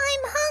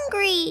 I'm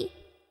hungry.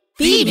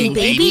 Feeding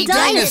baby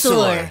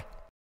dinosaur.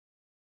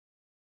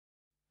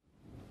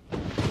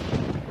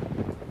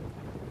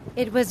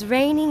 It was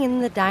raining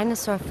in the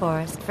dinosaur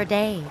forest for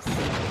days.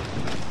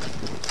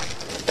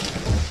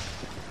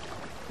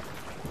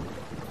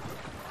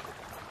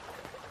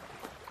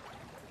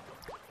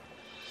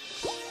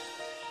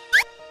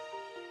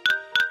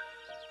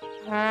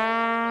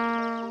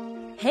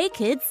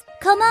 kids.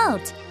 Come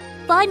out.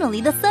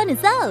 Finally, the sun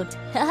is out.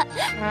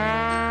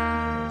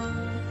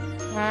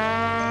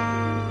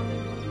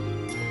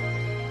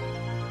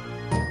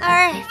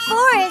 Our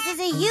forest is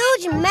a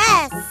huge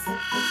mess.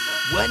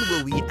 When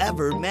will we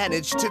ever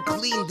manage to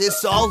clean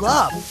this all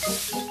up?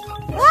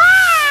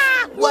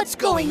 What's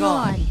going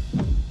on?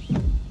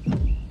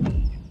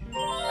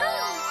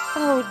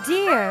 Oh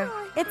dear,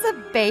 it's a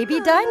baby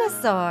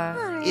dinosaur.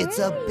 It's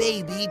a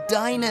baby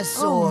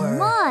dinosaur. Oh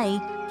my,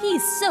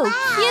 he's so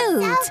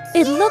cute.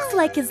 It looks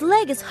like his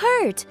leg is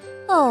hurt.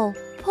 Oh,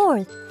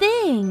 poor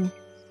thing.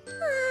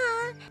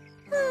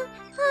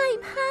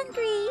 I'm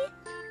hungry.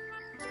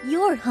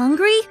 You're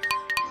hungry?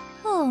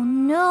 Oh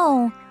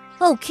no.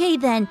 Okay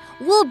then,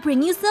 we'll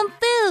bring you some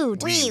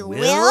food. We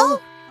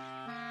will?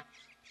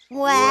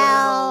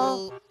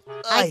 Well,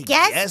 I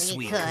guess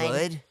we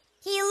could.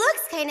 He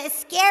looks kind of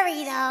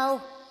scary,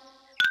 though.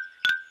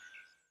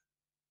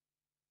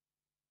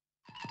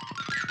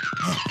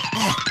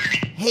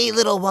 Hey,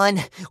 little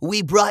one,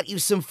 we brought you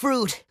some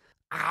fruit.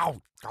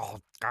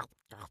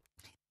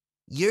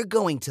 You're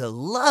going to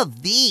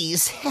love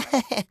these.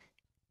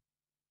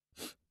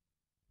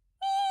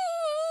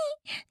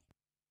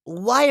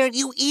 Why aren't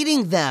you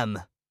eating them?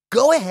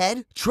 Go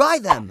ahead, try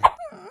them.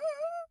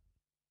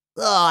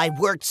 Oh, I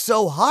worked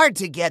so hard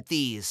to get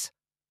these.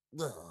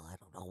 I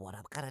don't know what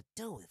I'm gonna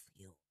do with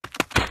you.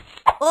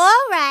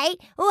 All right.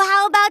 Well,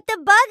 how about the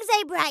bugs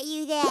I brought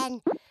you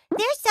then?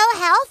 They're so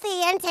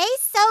healthy and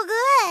taste so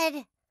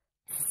good.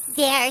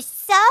 They're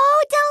so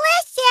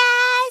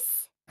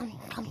delicious.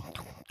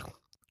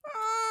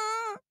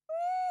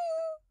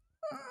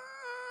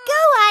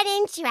 Go on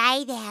and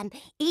try them.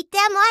 Eat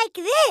them like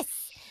this.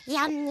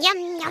 Yum, yum,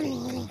 yum,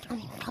 yum, yum,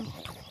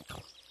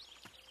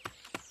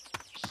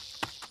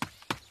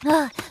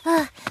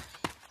 yum.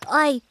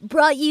 I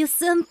brought you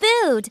some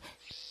food.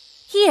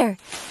 Here,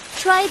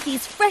 try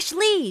these fresh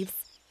leaves.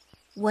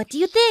 What do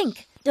you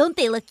think? Don't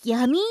they look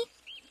yummy?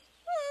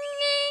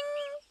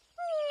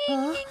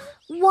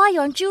 Why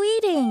aren't you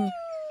eating?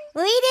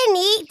 We didn't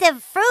eat the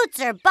fruits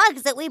or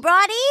bugs that we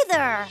brought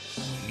either.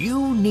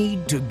 You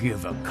need to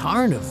give a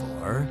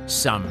carnivore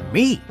some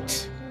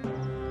meat.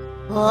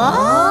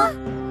 Huh?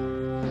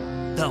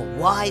 The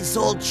wise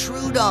old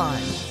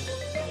Trudon.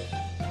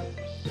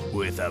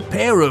 With a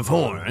pair of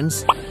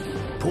horns,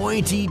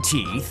 pointy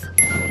teeth,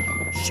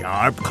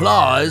 sharp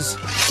claws,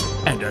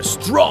 and a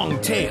strong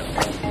tail.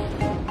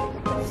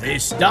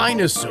 This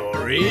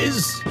dinosaur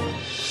is...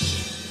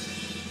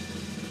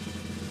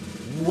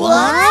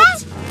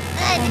 What?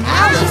 An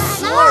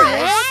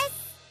Allosaurus?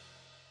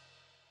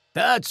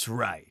 That's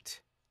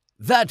right.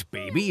 That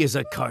baby is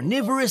a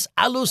carnivorous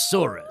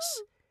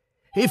Allosaurus.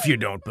 If you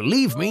don't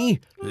believe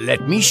me,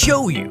 let me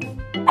show you.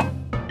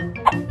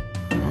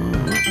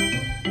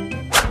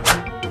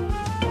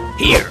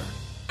 Here.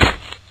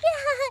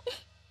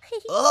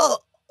 Oh,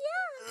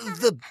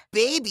 the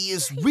baby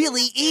is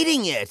really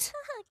eating it.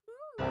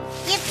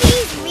 If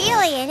he's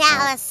really an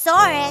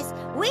Allosaurus,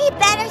 we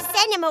better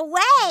send him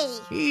away.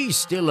 He's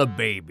still a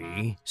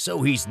baby,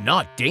 so he's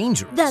not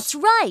dangerous. That's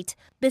right.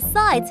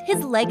 Besides,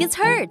 his leg is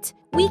hurt.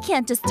 We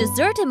can't just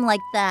desert him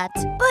like that.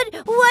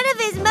 But what if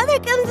his mother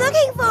comes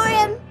looking for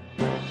him?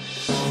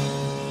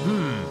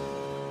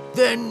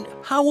 Then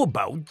how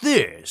about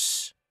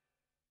this?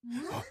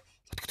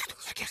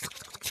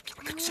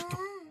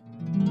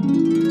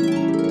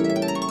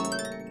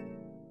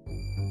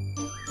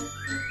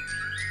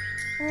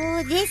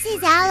 Oh, this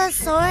is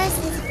Allosaurus'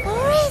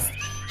 forest.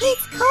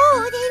 It's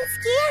cold and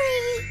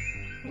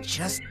scary.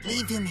 Just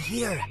leave him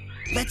here.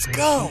 Let's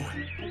go.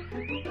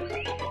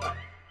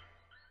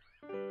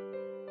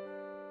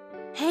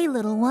 Hey,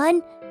 little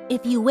one.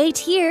 If you wait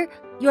here,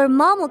 your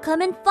mom will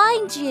come and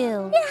find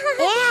you.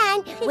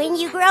 And when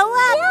you grow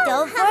up,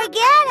 don't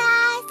forget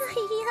us.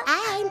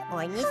 I'm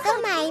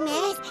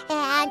Ornithomimous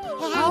and...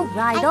 All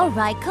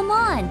right. Come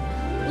on.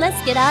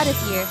 Let's get out of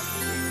here.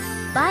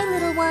 Bye,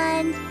 little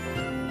one.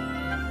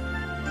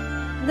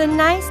 The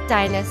nice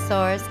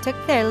dinosaurs took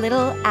their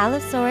little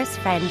Allosaurus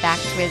friend back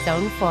to his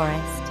own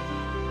forest.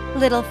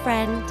 Little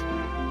friend,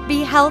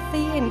 be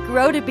healthy and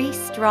grow to be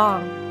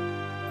strong.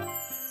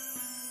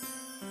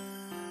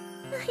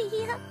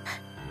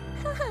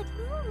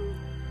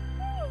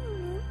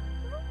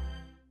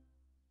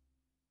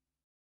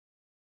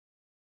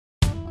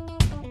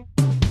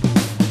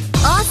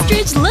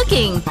 Ostrich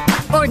looking,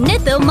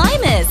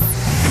 Ornithomimous.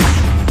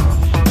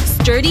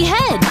 Sturdy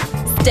head,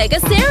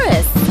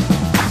 Stegosaurus.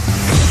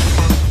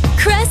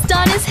 Crest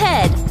on his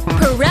head,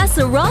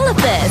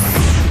 Parasaurolophus.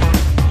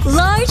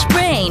 Large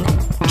brain,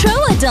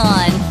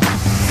 Troodon.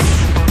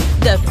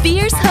 The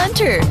fierce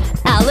hunter,